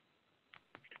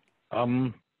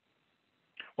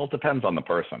 Well, it depends on the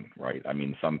person, right? I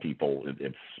mean, some people,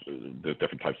 there's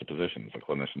different types of positions. A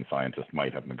clinician scientist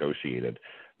might have negotiated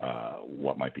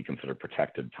what might be considered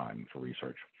protected time for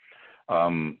research.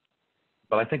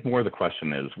 But I think more the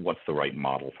question is, what's the right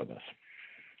model for this?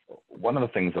 One of the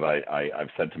things that I've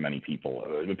said to many people,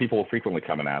 people will frequently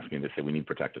come and ask me, they say, we need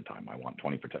protected time. I want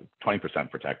 20%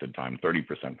 protected time,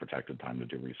 30% protected time to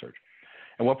do research.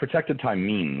 And what protected time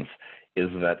means is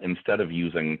that instead of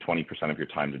using 20% of your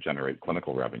time to generate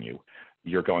clinical revenue,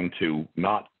 you're going to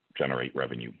not generate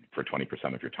revenue for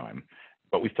 20% of your time,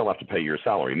 but we still have to pay your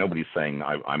salary. Nobody's saying,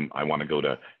 I want to go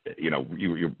to,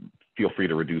 you feel free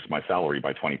to reduce my salary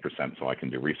by 20% so I can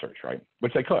do research, right?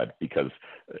 Which they could, because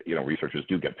researchers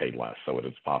do get paid less, so it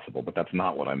is possible, but that's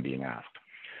not what I'm being asked.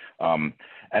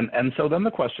 And so then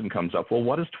the question comes up, well,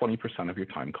 what does 20% of your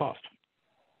time cost?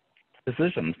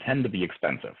 Physicians tend to be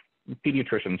expensive.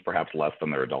 Pediatricians perhaps less than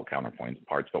their adult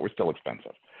counterparts, but we're still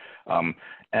expensive.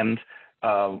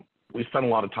 We spend a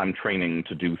lot of time training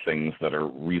to do things that are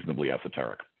reasonably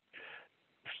esoteric.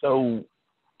 So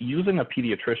using a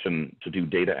pediatrician to do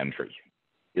data entry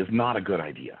is not a good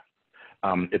idea.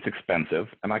 It's expensive,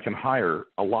 and I can hire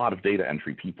a lot of data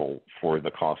entry people for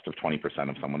the cost of 20%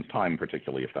 of someone's time,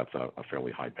 particularly if that's a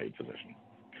fairly high-paid physician.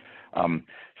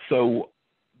 So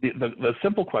the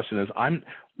simple question is,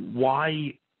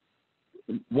 why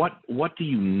what do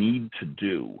you need to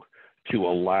do to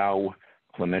allow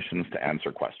clinicians to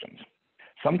answer questions?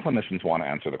 Some clinicians want to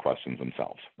answer the questions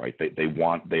themselves, right?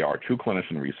 They are true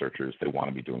clinician researchers. They want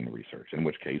to be doing the research, in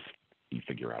which case you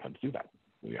figure out how to do that.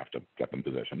 We have to get them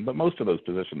positioned. But most of those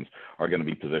positions are going to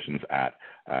be positions at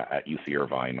UC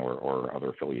Irvine or other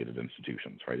affiliated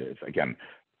institutions, right? It's, again,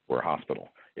 we're a hospital.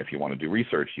 If you want to do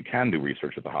research, you can do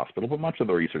research at the hospital, but much of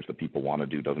the research that people want to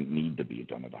do doesn't need to be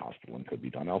done at the hospital and could be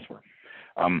done elsewhere.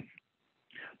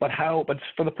 But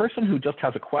for the person who just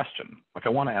has a question, like, I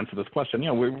want to answer this question,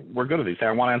 we're good at these. Say,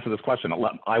 I want to answer this question.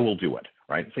 I will do it,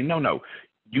 right? Say, no,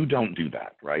 you don't do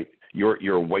that, right?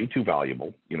 You're way too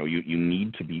valuable. You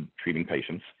need to be treating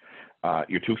patients.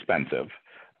 You're too expensive.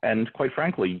 And quite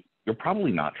frankly, you're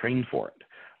probably not trained for it.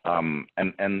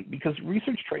 And because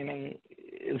research training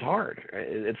is hard.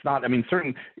 It's not,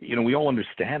 we all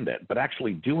understand it, but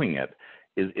actually doing it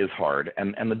is hard.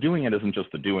 And the doing it isn't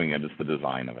just the doing it, it's the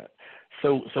design of it.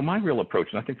 So my real approach,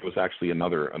 and I think there was actually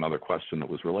another question that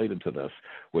was related to this,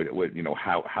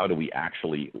 how do we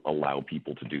actually allow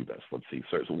people to do this? Let's see.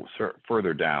 So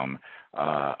further down,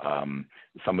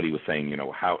 somebody was saying,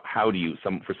 how do you,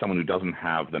 for someone who doesn't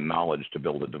have the knowledge to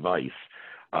build a device,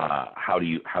 how do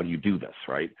you do this,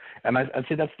 right? And I'd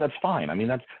say that's fine.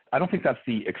 I don't think that's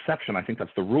the exception. I think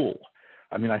that's the rule.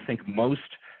 I think most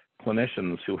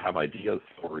clinicians who have ideas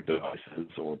for devices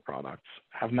or products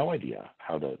have no idea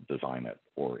how to design it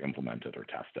or implement it or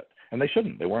test it. And they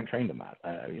shouldn't. They weren't trained in that.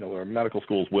 Our medical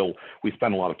schools we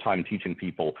spend a lot of time teaching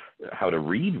people how to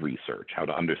read research, how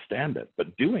to understand it,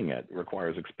 but doing it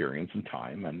requires experience and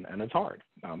time, and it's hard.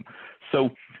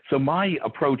 So my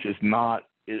approach is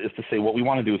to say what we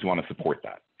want to do is we want to support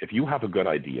that. If you have a good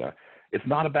idea, it's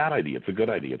not a bad idea. It's a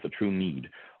good idea. It's a true need.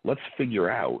 Let's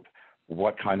figure out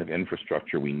what kind of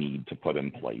infrastructure we need to put in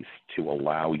place to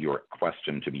allow your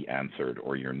question to be answered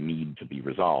or your need to be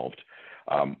resolved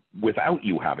without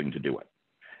you having to do it.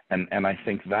 And I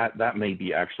think that may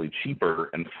be actually cheaper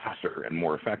and faster and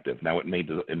more effective. Now, it may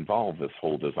involve this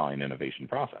whole design innovation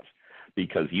process,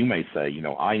 because you may say,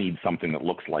 I need something that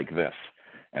looks like this.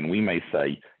 And we may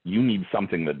say, you need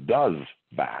something that does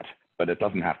that, but it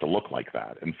doesn't have to look like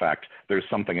that. In fact, there's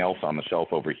something else on the shelf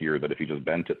over here that if you just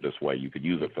bent it this way, you could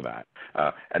use it for that.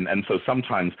 And so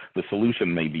sometimes the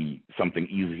solution may be something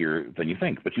easier than you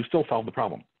think, but you still solve the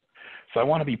problem. So I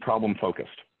want to be problem focused,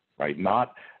 right?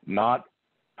 Not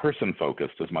person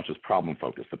focused as much as problem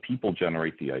focused. The people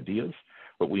generate the ideas,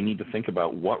 but we need to think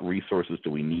about what resources do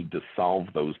we need to solve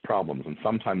those problems. And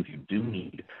sometimes you do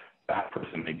need that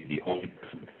person may be the only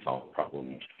person who can solve the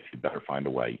problem. You better find a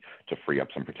way to free up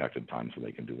some protected time so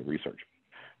they can do the research.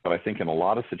 But I think in a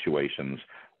lot of situations,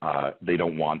 they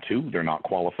don't want to, they're not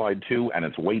qualified to, and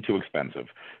it's way too expensive.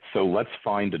 So let's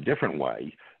find a different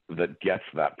way that gets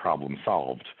that problem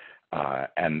solved.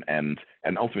 And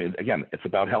ultimately, again, it's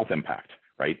about health impact,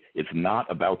 right? It's not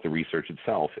about the research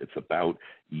itself. It's about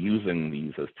using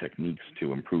these as techniques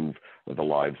to improve the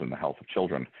lives and the health of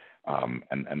children.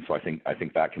 And so I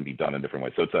think that can be done in different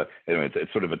ways. So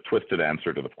it's sort of a twisted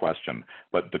answer to the question,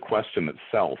 but the question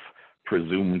itself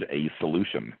presumed a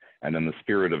solution. And in the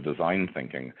spirit of design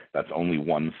thinking, that's only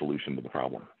one solution to the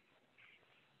problem.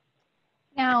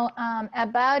 Now,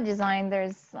 at biodesign,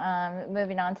 there's,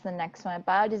 moving on to the next one, at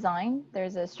biodesign,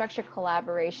 there's a structured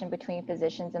collaboration between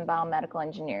physicians and biomedical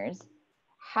engineers.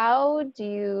 How do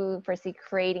you foresee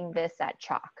creating this at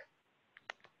CHOC?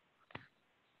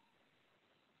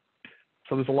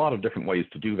 So there's a lot of different ways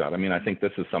to do that. I think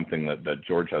this is something that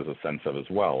George has a sense of as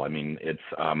well. It's,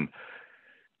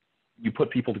 you put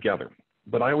people together.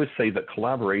 But I always say that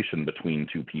collaboration between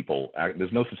two people,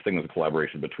 there's no such thing as a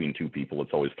collaboration between two people.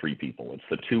 It's always three people. It's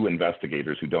the two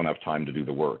investigators who don't have time to do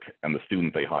the work and the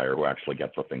student they hire who actually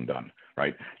gets the thing done,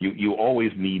 right? You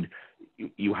always need,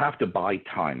 you have to buy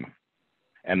time,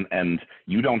 and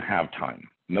you don't have time.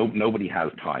 Nobody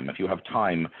has time. If you have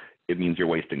time, it means you're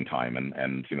wasting time,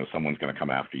 and someone's going to come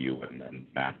after you and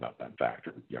mad about that fact,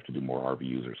 or you have to do more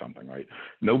RVUs or something, right?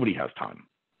 Nobody has time.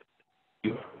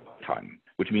 You have time,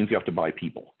 which means you have to buy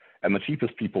people, and the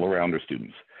cheapest people around are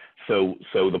students. So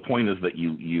the point is that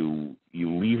you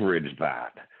leverage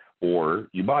that, or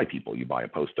you buy people. You buy a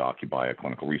postdoc, you buy a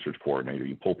clinical research coordinator,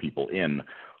 you pull people in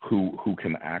who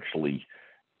can actually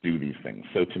do these things.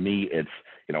 So to me, it's,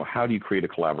 how do you create a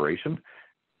collaboration?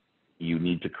 You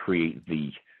need to create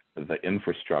the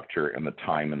infrastructure and the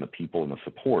time and the people and the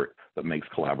support that makes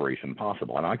collaboration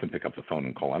possible. And I can pick up the phone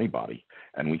and call anybody,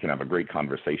 and we can have a great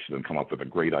conversation and come up with a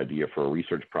great idea for a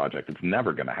research project. It's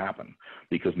never going to happen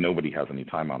because nobody has any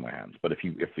time on their hands. But if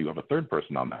you have a third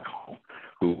person on that call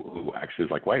who actually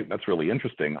is like, wait, that's really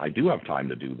interesting, I do have time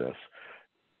to do this,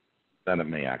 then it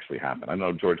may actually happen. I don't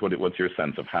know, George, what's your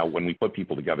sense of how, when we put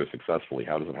people together successfully,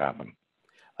 how does it happen?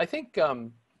 I think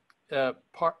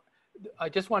I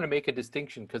just want to make a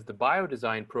distinction, because the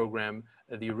biodesign program,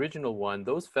 the original one,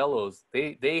 those fellows,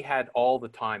 they had all the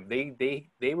time.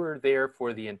 They were there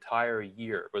for the entire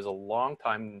year. It was a long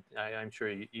time. I'm sure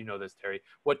you know this, Terry.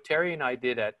 What Terry and I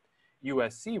did at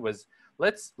USC was,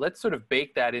 let's sort of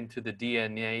bake that into the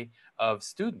DNA of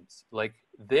students. Like,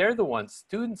 they're the ones,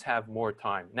 students have more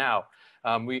time. Now,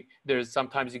 there's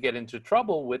sometimes you get into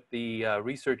trouble with the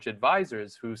research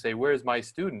advisors who say, where's my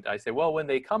student? I say, well, when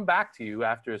they come back to you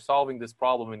after solving this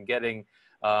problem and getting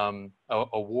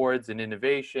awards in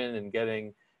innovation and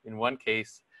getting, in one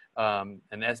case, an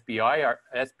SBIR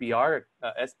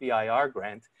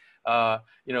grant,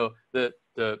 you know,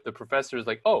 the professor is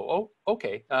like, oh,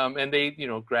 okay, and they, you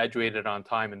know, graduated on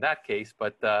time in that case,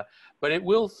 but it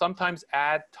will sometimes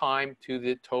add time to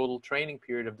the total training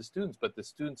period of the students. But the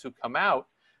students who come out,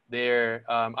 there,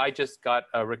 I just got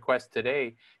a request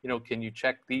today, you know, can you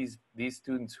check these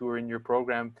students who are in your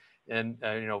program, and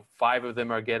you know, 5 of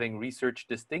them are getting research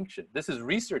distinction. This is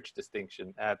research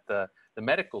distinction at the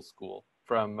medical school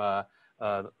from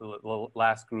the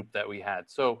last group that we had.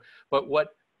 So, but what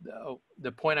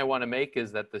the point I want to make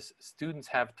is that the students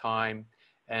have time,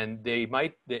 and they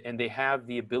have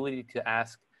the ability to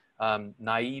ask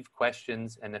naive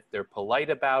questions, and if they're polite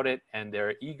about it and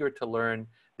they're eager to learn,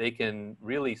 they can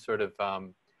really sort of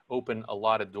open a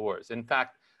lot of doors. In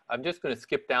fact, I'm just going to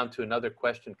skip down to another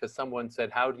question, because someone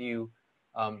said, how do you,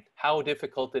 how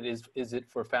difficult is it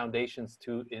for foundations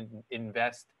to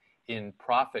invest in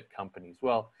profit companies?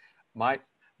 Well,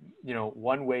 you know,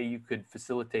 one way you could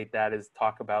facilitate that is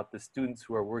talk about the students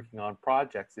who are working on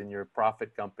projects in your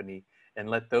profit company, and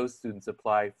let those students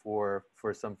apply for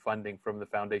some funding from the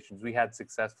foundations. We had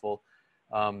successful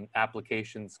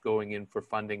applications going in for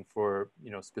funding for,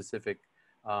 you know, specific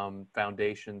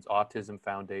foundations, Autism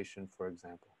Foundation, for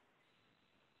example.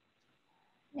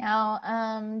 Now,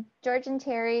 George and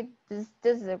Terry, this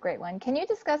is a great one. Can you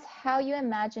discuss how you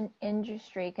imagine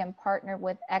industry can partner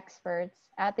with experts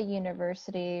at the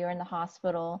university or in the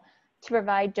hospital to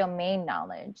provide domain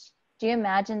knowledge? Do you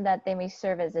imagine that they may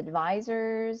serve as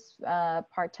advisors,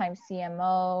 part-time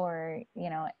CMO, or, you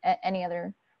know, any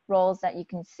other roles that you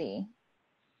can see?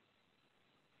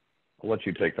 I'll let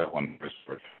you take that one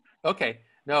first. Okay.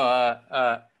 No,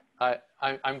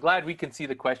 I'm glad we can see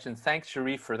the questions. Thanks,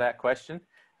 Sharif, for that question.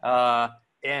 My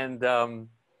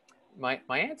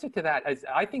answer to that is,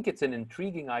 I think it's an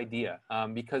intriguing idea,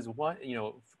 because one, you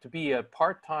know, to be a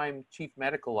part-time chief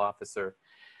medical officer,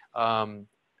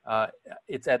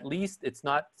 it's at least, it's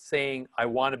not saying I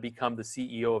want to become the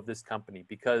CEO of this company,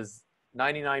 because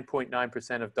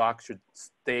 99.9% of docs should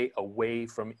stay away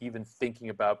from even thinking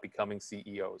about becoming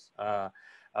CEOs.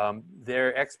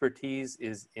 Their expertise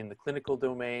is in the clinical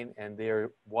domain, and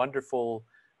they're wonderful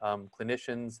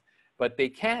clinicians, but they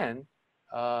can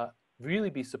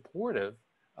really be supportive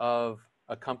of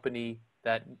a company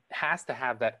that has to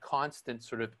have that constant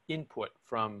sort of input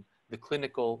from the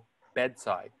clinical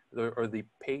bedside or the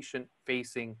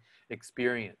patient-facing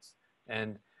experience.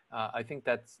 And I think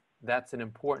that's an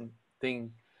important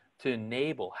thing to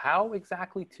enable. How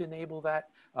exactly to enable that?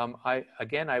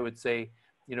 I would say,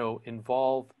 you know,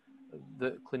 involve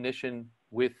the clinician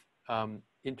with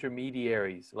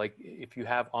intermediaries. Like, if you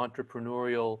have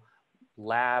entrepreneurial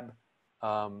lab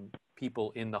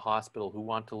people in the hospital who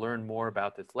want to learn more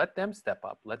about this, let them step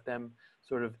up. Let them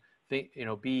sort of think, you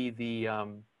know, be the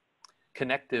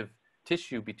connective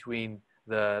tissue between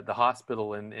the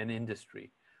hospital and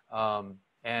industry,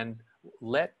 and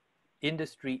let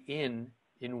industry in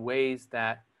ways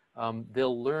that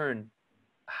they'll learn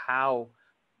how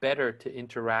better to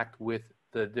interact with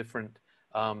the different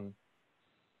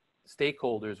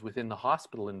stakeholders within the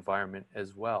hospital environment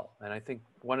as well. And I think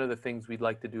one of the things we'd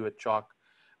like to do at CHOC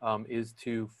is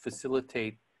to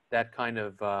facilitate that kind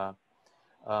of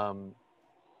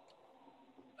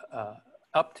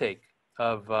uptake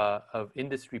of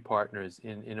industry partners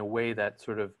in a way that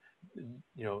sort of,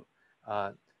 you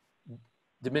know,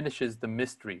 diminishes the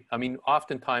mystery. I mean,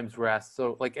 oftentimes we're asked,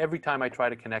 so like every time I try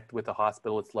to connect with a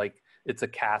hospital, it's like it's a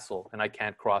castle and I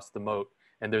can't cross the moat,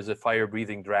 and there's a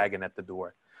fire-breathing dragon at the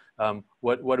door.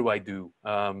 What do I do?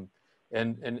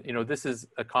 And you know, this is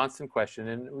a constant question,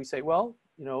 and we say, well,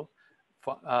 you know,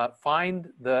 find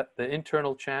the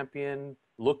internal champion,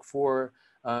 look for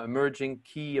emerging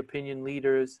key opinion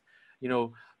leaders, you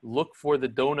know, look for the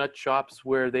donut shops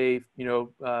where they, you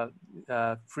know,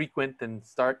 frequent, and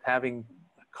start having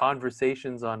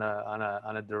conversations on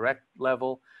a direct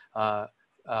level,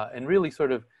 and really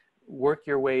sort of work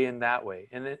your way in that way.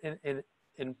 And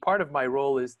and part of my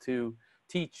role is to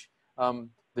teach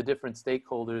the different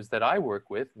stakeholders that I work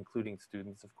with, including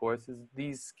students, of course, is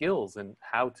these skills and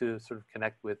how to sort of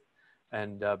connect with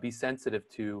and be sensitive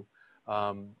to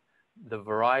the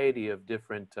variety of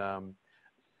different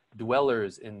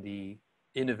dwellers in the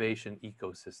innovation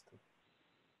ecosystem.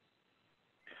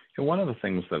 And one of the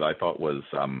things that I thought was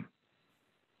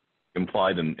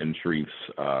implied in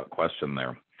Sharif's question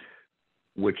there,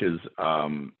 which is, I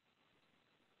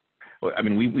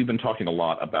mean, we've been talking a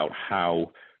lot about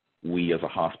how we as a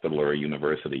hospital or a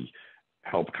university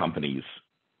help companies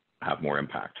have more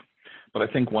impact. But I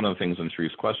think one of the things in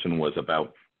Sharif's question was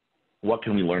about what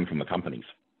can we learn from the companies?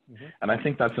 Mm-hmm. And I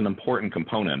think that's an important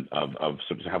component of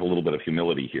sort of have a little bit of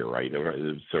humility here, right?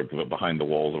 Sort of behind the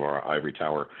walls of our ivory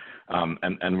tower,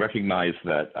 and recognize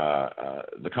that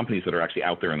the companies that are actually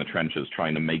out there in the trenches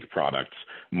trying to make products,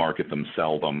 market them,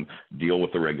 sell them, deal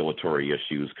with the regulatory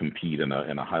issues, compete in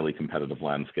a highly competitive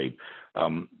landscape,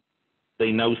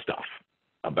 they know stuff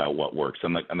about what works.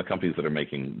 And the companies that are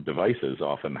making devices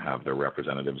often have their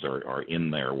representatives are in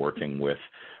there working with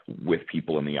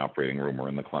people in the operating room or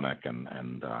in the clinic and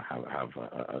have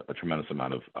a tremendous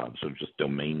amount of sort of just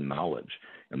domain knowledge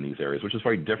in these areas, which is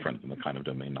very different than the kind of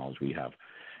domain knowledge we have.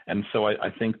 And so I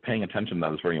think paying attention to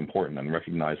that is very important, and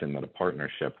recognizing that a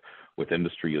partnership with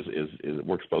industry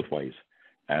works both ways.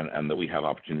 And that we have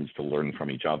opportunities to learn from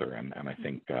each other. And I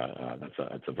think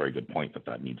that's a very good point,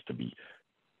 that needs to be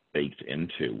baked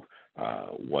into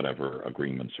whatever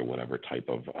agreements or whatever type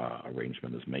of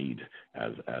arrangement is made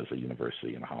as a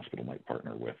university and a hospital might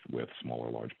partner with small or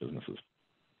large businesses.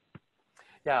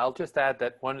 Yeah, I'll just add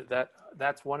that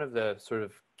that's one of the sort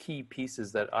of key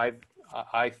pieces that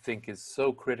I think is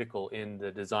so critical in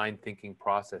the design thinking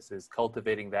process, is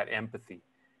cultivating that empathy.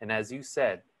 And as you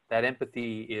said, that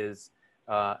empathy is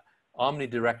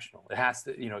omnidirectional. It has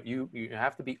to, you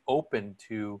have to be open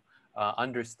to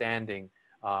understanding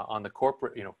on the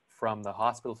corporate, from the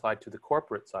hospital side to the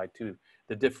corporate side, to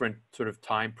the different sort of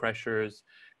time pressures,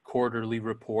 quarterly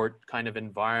report kind of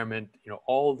environment,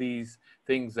 all these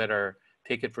things that are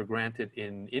taken for granted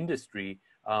in industry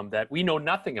that we know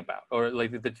nothing about, or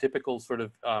like the typical sort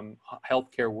of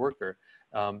healthcare worker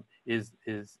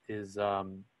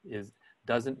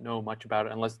doesn't know much about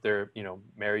it unless they're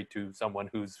married to someone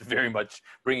who's very much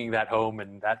bringing that home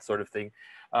and that sort of thing,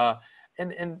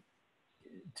 and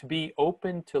to be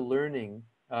open to learning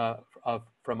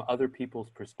from other people's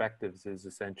perspectives is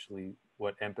essentially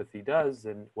what empathy does,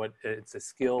 and what it's a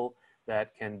skill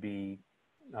that can be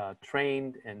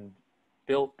trained and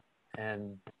built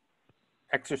and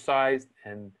exercised.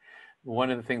 And one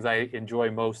of the things I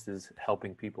enjoy most is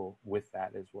helping people with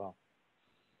that as well.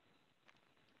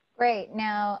 Great.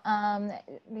 Now,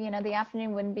 the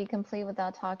afternoon wouldn't be complete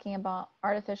without talking about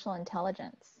artificial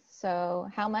intelligence. So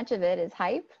how much of it is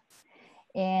hype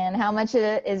and how much of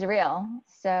it is real?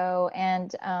 So,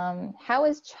 and how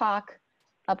is Chalk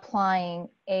applying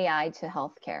AI to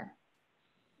healthcare?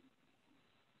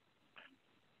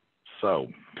 So,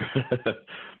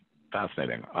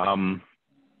 fascinating.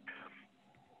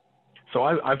 So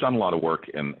I've done a lot of work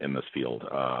in this field.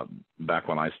 Back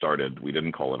when I started, we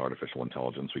didn't call it artificial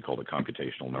intelligence. We called it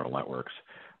computational neural networks.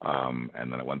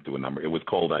 And then it went through a number. It was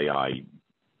called AI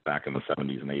back in the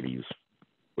 70s and 80s,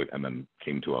 and then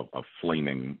came to a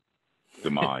flaming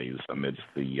demise amidst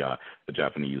the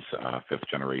Japanese fifth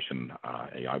generation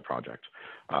AI project,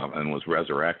 and was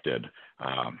resurrected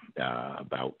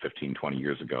about 15, 20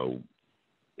 years ago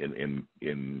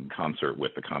in concert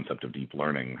with the concept of deep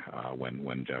learning,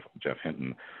 when Jeff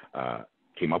Hinton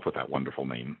came up with that wonderful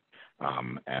name,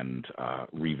 and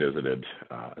revisited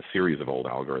a series of old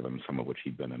algorithms, some of which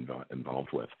he'd been involved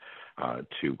with,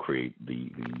 to create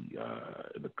the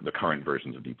current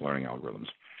versions of deep learning algorithms.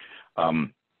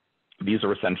 These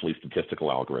are essentially statistical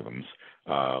algorithms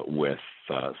with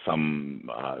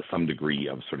some degree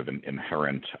of sort of an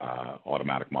inherent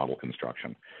automatic model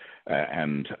construction.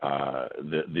 And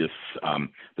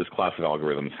this class of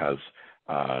algorithms has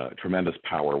tremendous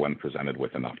power when presented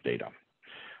with enough data.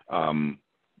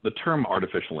 The term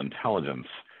artificial intelligence,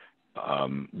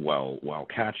 while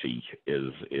catchy,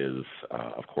 is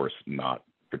of course not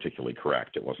particularly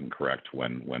correct. It wasn't correct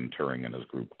when Turing and his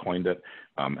group coined it,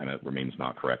 and it remains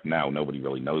not correct now. Nobody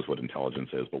really knows what intelligence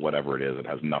is, but whatever it is, it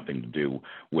has nothing to do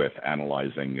with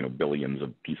analyzing billions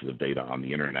of pieces of data on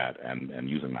the internet and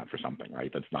using that for something, right?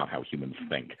 That's not how humans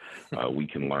think. We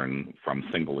can learn from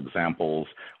single examples.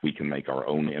 We can make our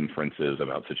own inferences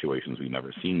about situations we've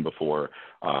never seen before.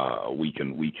 We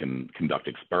can conduct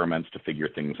experiments to figure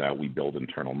things out. We build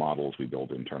internal models. We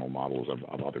build internal models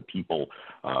of other people.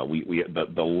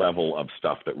 The the level of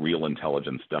stuff that real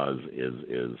intelligence does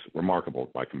is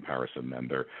remarkable by comparison. And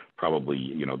there probably,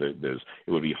 you know, it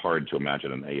would be hard to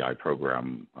imagine an AI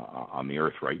program on the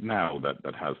earth right now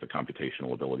that has the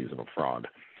computational abilities of a frog.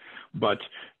 But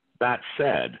that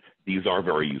said, these are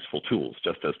very useful tools,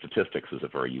 just as statistics is a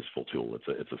very useful tool.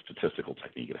 It's a statistical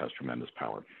technique. It has tremendous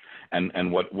power.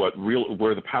 And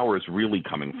where the power is really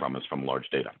coming from is from large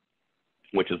data,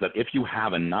 which is that if you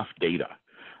have enough data,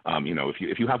 you know,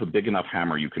 if you have a big enough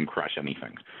hammer, you can crush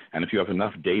anything. And if you have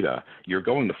enough data, you're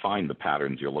going to find the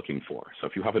patterns you're looking for. So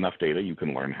if you have enough data, you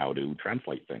can learn how to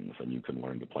translate things, and you can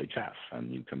learn to play chess,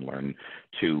 and you can learn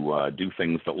to do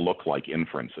things that look like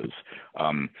inferences.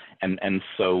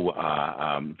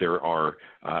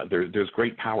 There's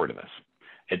great power to this.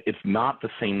 It's not the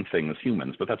same thing as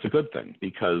humans, but that's a good thing,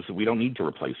 because we don't need to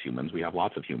replace humans. We have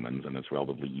lots of humans, and it's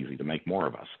relatively easy to make more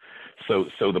of us.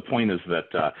 So the point is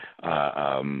that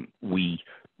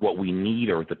what we need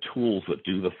are the tools that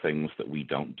do the things that we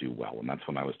don't do well. And that's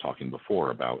when I was talking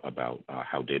before about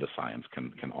how data science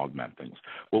can augment things.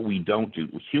 What we don't do,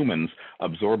 humans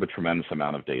absorb a tremendous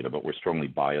amount of data, but we're strongly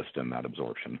biased in that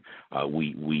absorption.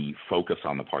 We focus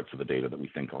on the parts of the data that we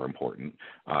think are important.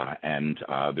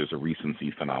 There's a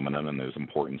recency phenomenon, and there's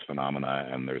importance phenomena,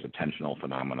 and there's attentional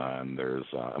phenomena, and there's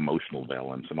emotional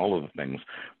valence, and all of the things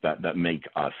that make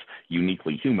us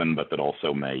uniquely human, but that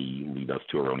also may lead us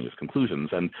to erroneous conclusions.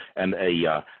 And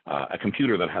a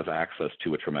computer that has access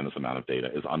to a tremendous amount of data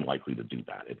is unlikely to do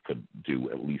that. It could do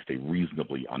at least a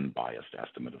reasonably unbiased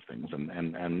estimate of things,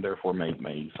 and therefore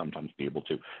may sometimes be able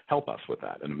to help us with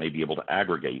that, and may be able to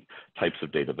aggregate types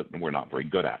of data that we're not very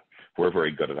good at. We're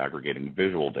very good at aggregating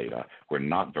visual data. We're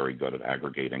not very good at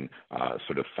aggregating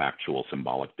sort of factual,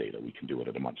 symbolic data. We can do it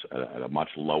at a much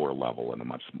lower level and a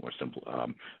much more simple,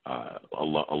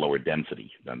 a lower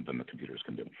density than the computers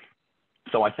can do.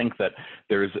 So I think that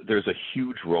there's a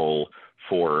huge role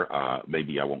for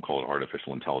maybe I won't call it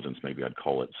artificial intelligence, maybe I'd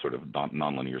call it sort of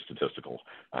nonlinear statistical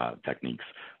techniques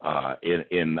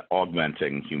in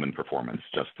augmenting human performance,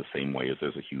 just the same way as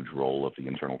there's a huge role of the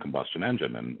internal combustion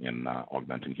engine in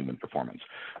augmenting human performance.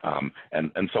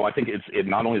 And so I think it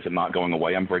not only is it not going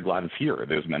away, I'm very glad it's here.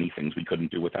 There's many things we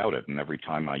couldn't do without it, and every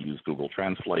time I use Google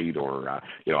Translate or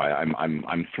you know,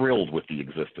 I'm thrilled with the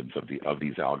existence of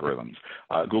these algorithms.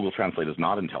 Google Translate is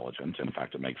not intelligent. In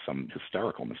fact, it makes some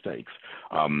hysterical mistakes.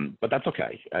 But that's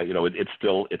okay. You know,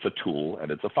 it's a tool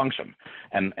and it's a function.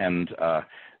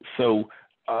 So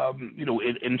you know,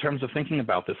 in terms of thinking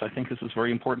about this, I think this is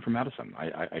very important for medicine.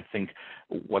 I think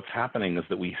what's happening is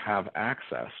that we have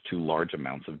access to large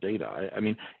amounts of data. I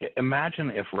mean, imagine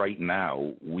if right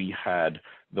now we had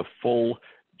the full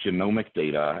genomic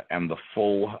data and the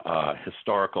full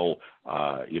historical,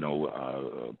 you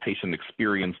know, patient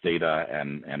experience data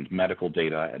and medical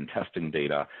data and testing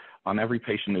data on every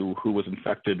patient who was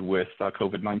infected with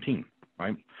COVID-19,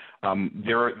 right?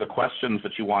 There are the questions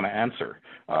that you want to answer.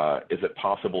 Is it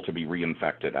possible to be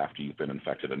reinfected after you've been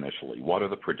infected initially? What are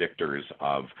the predictors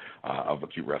of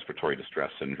acute respiratory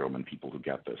distress syndrome in people who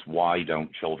get this? Why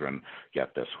don't children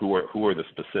get this? Who are the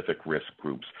specific risk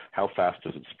groups? How fast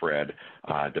does it spread,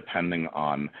 depending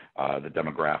on the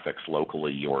demographics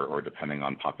locally or depending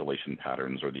on population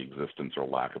patterns or the existence or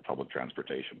lack of public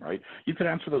transportation, right? You could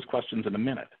answer those questions in a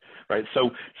minute, right? So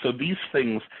these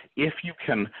things, if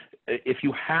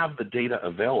you have the data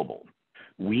available,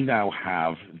 we now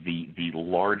have the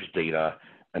large data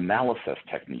analysis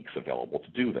techniques available to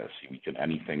do this. We can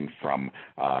anything from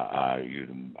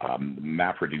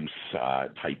MapReduce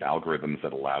type algorithms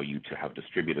that allow you to have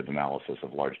distributed analysis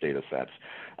of large data sets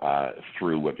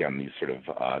through, again, these sort of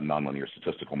nonlinear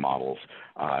statistical models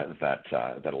that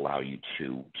allow you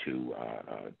to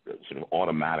sort of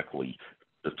automatically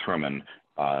determine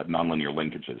nonlinear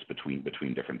linkages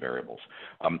between different variables.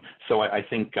 So I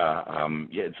think yeah,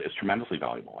 it's tremendously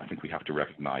valuable. I think we have to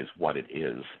recognize what it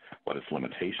is, what its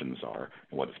limitations are,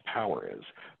 and what its power is.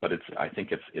 But I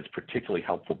think it's particularly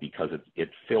helpful because it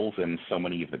fills in so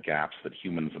many of the gaps that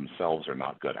humans themselves are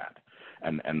not good at.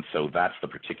 And so that's the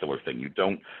particular thing. You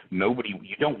don't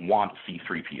want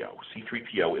C3PO.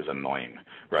 C3PO is annoying,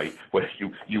 right? What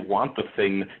you want the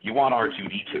thing, you want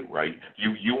R2D2, right?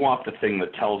 You want the thing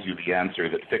that tells you the answer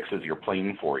that fixes your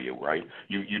plane for you, right?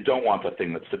 You don't want the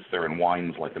thing that sits there and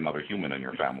whines like another human in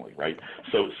your family, right?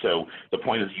 So the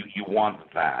point is you want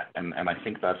that, and I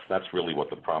think that's really what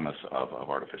the promise of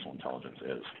artificial intelligence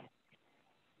is.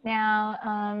 Now,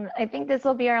 I think this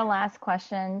will be our last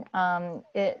question.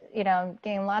 You know,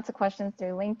 getting lots of questions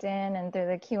through LinkedIn and through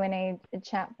the Q&A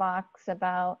chat box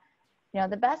about, you know,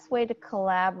 the best way to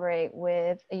collaborate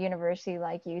with a university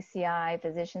like UCI,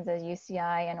 physicians at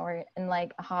UCI, and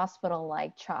like a hospital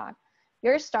like CHOC.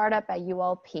 you're a startup at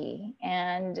ULP,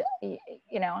 and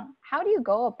you know, how do you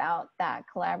go about that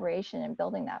collaboration and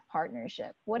building that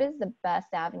partnership? What is the best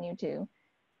avenue to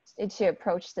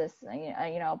approach this,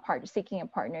 seeking a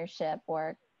partnership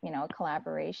or, you know,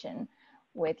 collaboration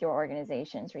with your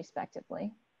organizations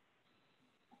respectively?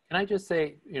 Can I just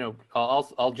say, you know,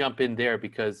 I'll jump in there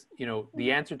because, you know,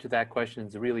 the answer to that question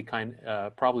is really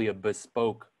probably a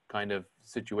bespoke kind of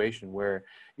situation where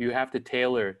you have to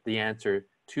tailor the answer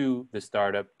to the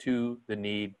startup, to the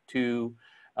need, to,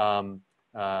 and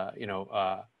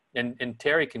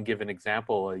Terry can give an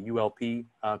example, ULP,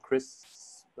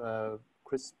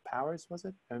 Chris Powers, was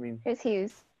it? I mean,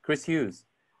 Chris Hughes.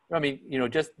 I mean, you know,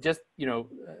 just you know,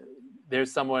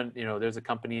 there's someone, you know, there's a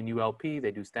company in ULP,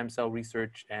 they do stem cell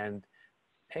research, and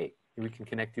hey, we can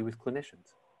connect you with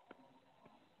clinicians.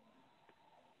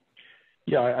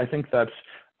 Yeah, I think that's,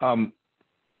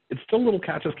 it's still a little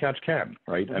catch as catch can,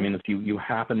 right? I mean, if you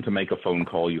happen to make a phone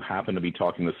call, you happen to be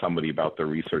talking to somebody about their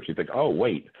research, you think, oh,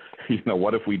 wait, you know,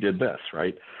 what if we did this,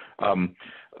 right?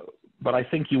 But I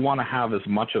think you want to have as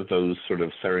much of those sort of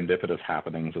serendipitous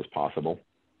happenings as possible.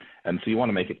 And so you want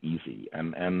to make it easy.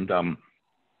 And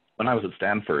when I was at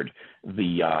Stanford,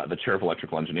 the chair of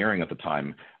electrical engineering at the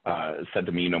time said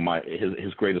to me, you know,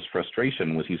 his greatest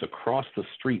frustration was he's across the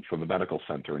street from the medical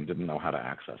center and didn't know how to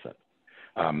access it.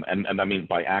 And I mean,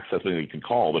 by accessing, you can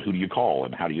call, but who do you call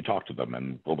and how do you talk to them,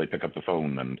 and will they pick up the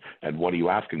phone, and what are you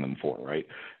asking them for, right?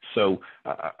 So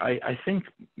I think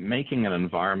making an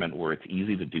environment where it's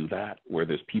easy to do that, where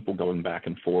there's people going back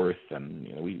and forth, and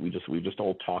you know, we just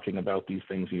all talking about these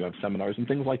things. You have seminars and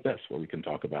things like this where we can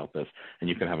talk about this, and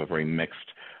you can have a very mixed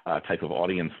type of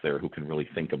audience there who can really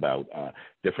think about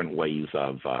different ways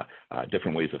of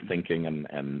thinking,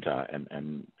 and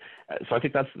so I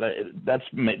think that's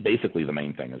basically the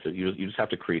main thing, is that you just have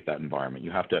to create that environment.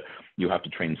 You have to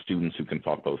train students who can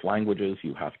talk both languages.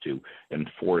 You have to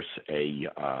enforce a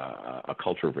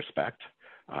culture of respect,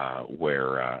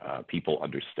 where people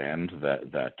understand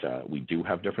that we do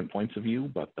have different points of view,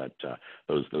 but that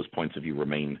those points of view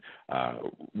remain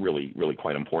really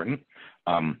quite important.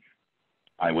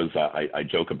 I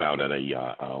joke about at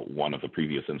one of the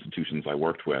previous institutions I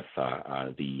worked with,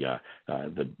 the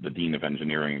dean of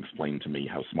engineering explained to me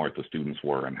how smart the students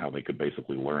were and how they could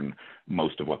basically learn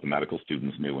most of what the medical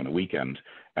students knew in a weekend.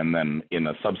 And then in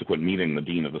a subsequent meeting, the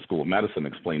dean of the School of Medicine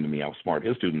explained to me how smart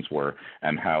his students were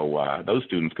and how those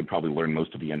students could probably learn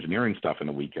most of the engineering stuff in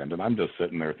a weekend. And I'm just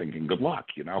sitting there thinking, good luck,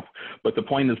 you know. But the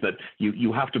point is that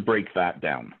you have to break that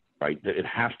down, right? It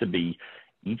has to be,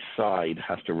 each side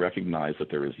has to recognize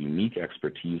that there is unique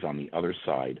expertise on the other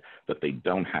side that they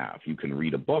don't have. You can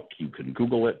read a book, you can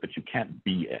Google it, but you can't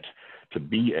be it. To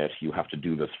be it, you have to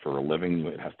do this for a living.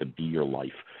 It has to be your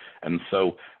life. And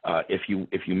so if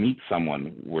you meet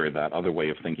someone where that other way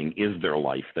of thinking is their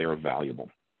life, they are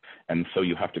valuable. And so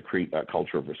you have to create that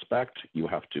culture of respect. You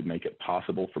have to make it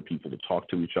possible for people to talk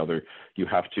to each other. You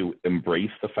have to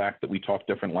embrace the fact that we talk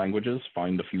different languages,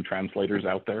 find a few translators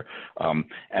out there.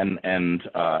 And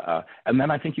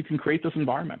then I think you can create this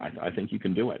environment. I think you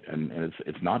can do it. And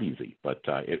it's not easy, but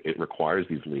it requires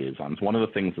these liaisons. One of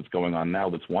the things that's going on now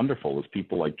that's wonderful is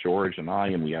people like George and I,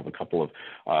 and we have a couple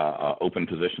of open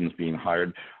positions being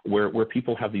hired where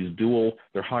people have these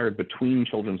they're hired between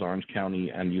Children's Orange County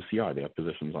and UCI. They have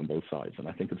positions on both sides. And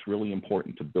I think it's really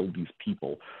important to build these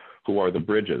people who are the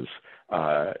bridges.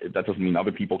 That doesn't mean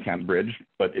other people can't bridge,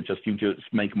 but you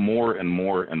just make more and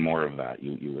more and more of that.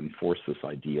 You enforce this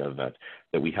idea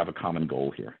that we have a common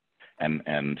goal here.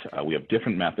 And we have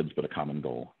different methods, but a common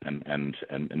goal, and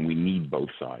we need both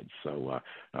sides. So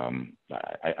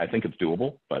I think it's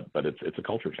doable, but it's a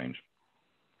culture change.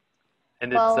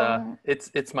 And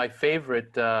it's my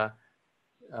favorite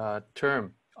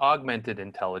term, augmented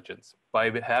intelligence. By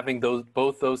having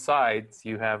both those sides,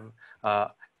 you have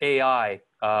AI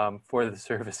for the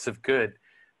service of good.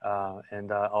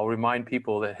 And I'll remind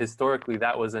people that historically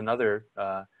that was another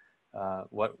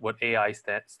what AI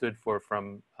stood for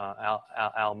from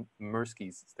Al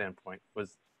Mirsky's standpoint,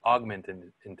 was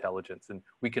augmented intelligence, and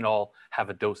we can all have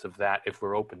a dose of that if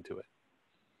we're open to it.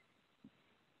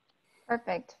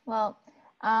 Perfect. Well,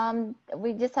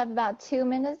 we just have about 2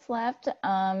 minutes left.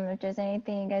 If there's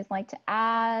anything you guys like to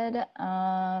add.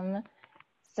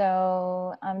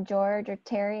 So George or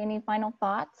Terry, any final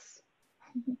thoughts?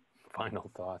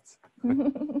 Final thoughts.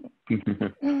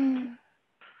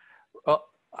 Well,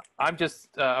 I'm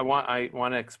just, I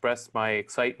want to express my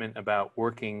excitement about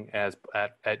working at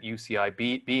UCI,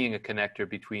 being a connector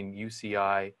between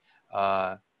UCI,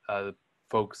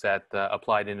 folks at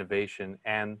Applied Innovation,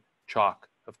 and CHOC,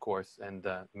 of course, and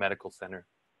the Medical Center.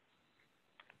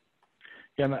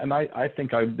 Yeah, and I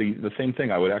think the same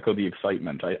thing. I would echo the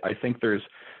excitement. I think there's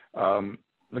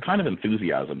the kind of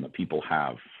enthusiasm that people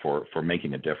have for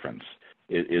making a difference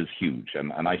is huge,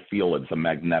 and I feel it's a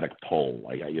magnetic pull.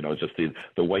 It's just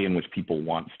the way in which people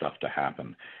want stuff to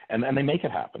happen, and they make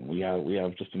it happen. We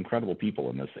have just incredible people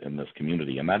in this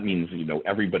community, and that means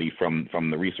everybody from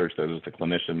the researchers, the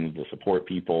clinicians, the support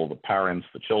people, the parents,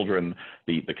 the children,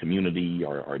 the community,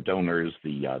 our donors,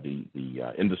 the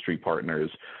industry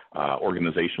partners,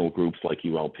 organizational groups like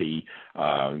ULP,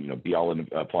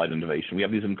 BL Applied Innovation. We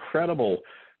have these incredible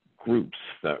groups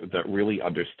that really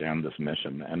understand this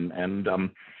mission, and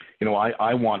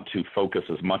I want to focus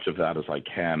as much of that as I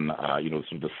can,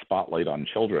 sort of the spotlight on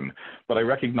children, but I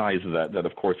recognize that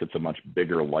of course it's a much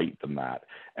bigger light than that,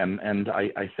 and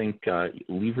I think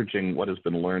leveraging what has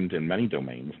been learned in many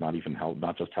domains, not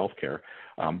just healthcare,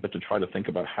 but to try to think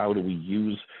about how do we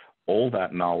use all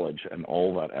that knowledge and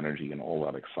all that energy and all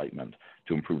that excitement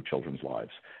to improve children's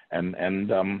lives. And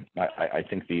I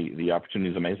think the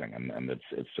opportunity is amazing, and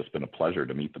it's just been a pleasure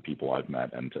to meet the people I've met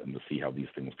and to see how these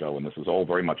things go. And this is all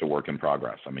very much a work in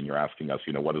progress. I mean, you're asking us,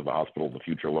 what does the hospital of the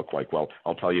future look like? Well,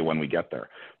 I'll tell you when we get there.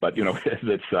 But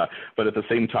but at the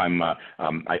same time,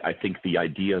 I think the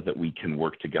idea that we can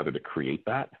work together to create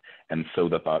that, and so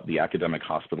that the academic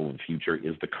hospital of the future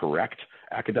is the correct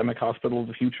academic hospital of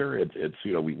the future.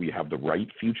 We have the right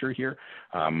future here.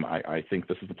 I think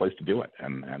this is the place to do it,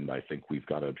 and I think we've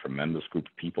got a tremendous group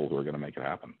of people who are going to make it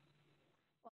happen.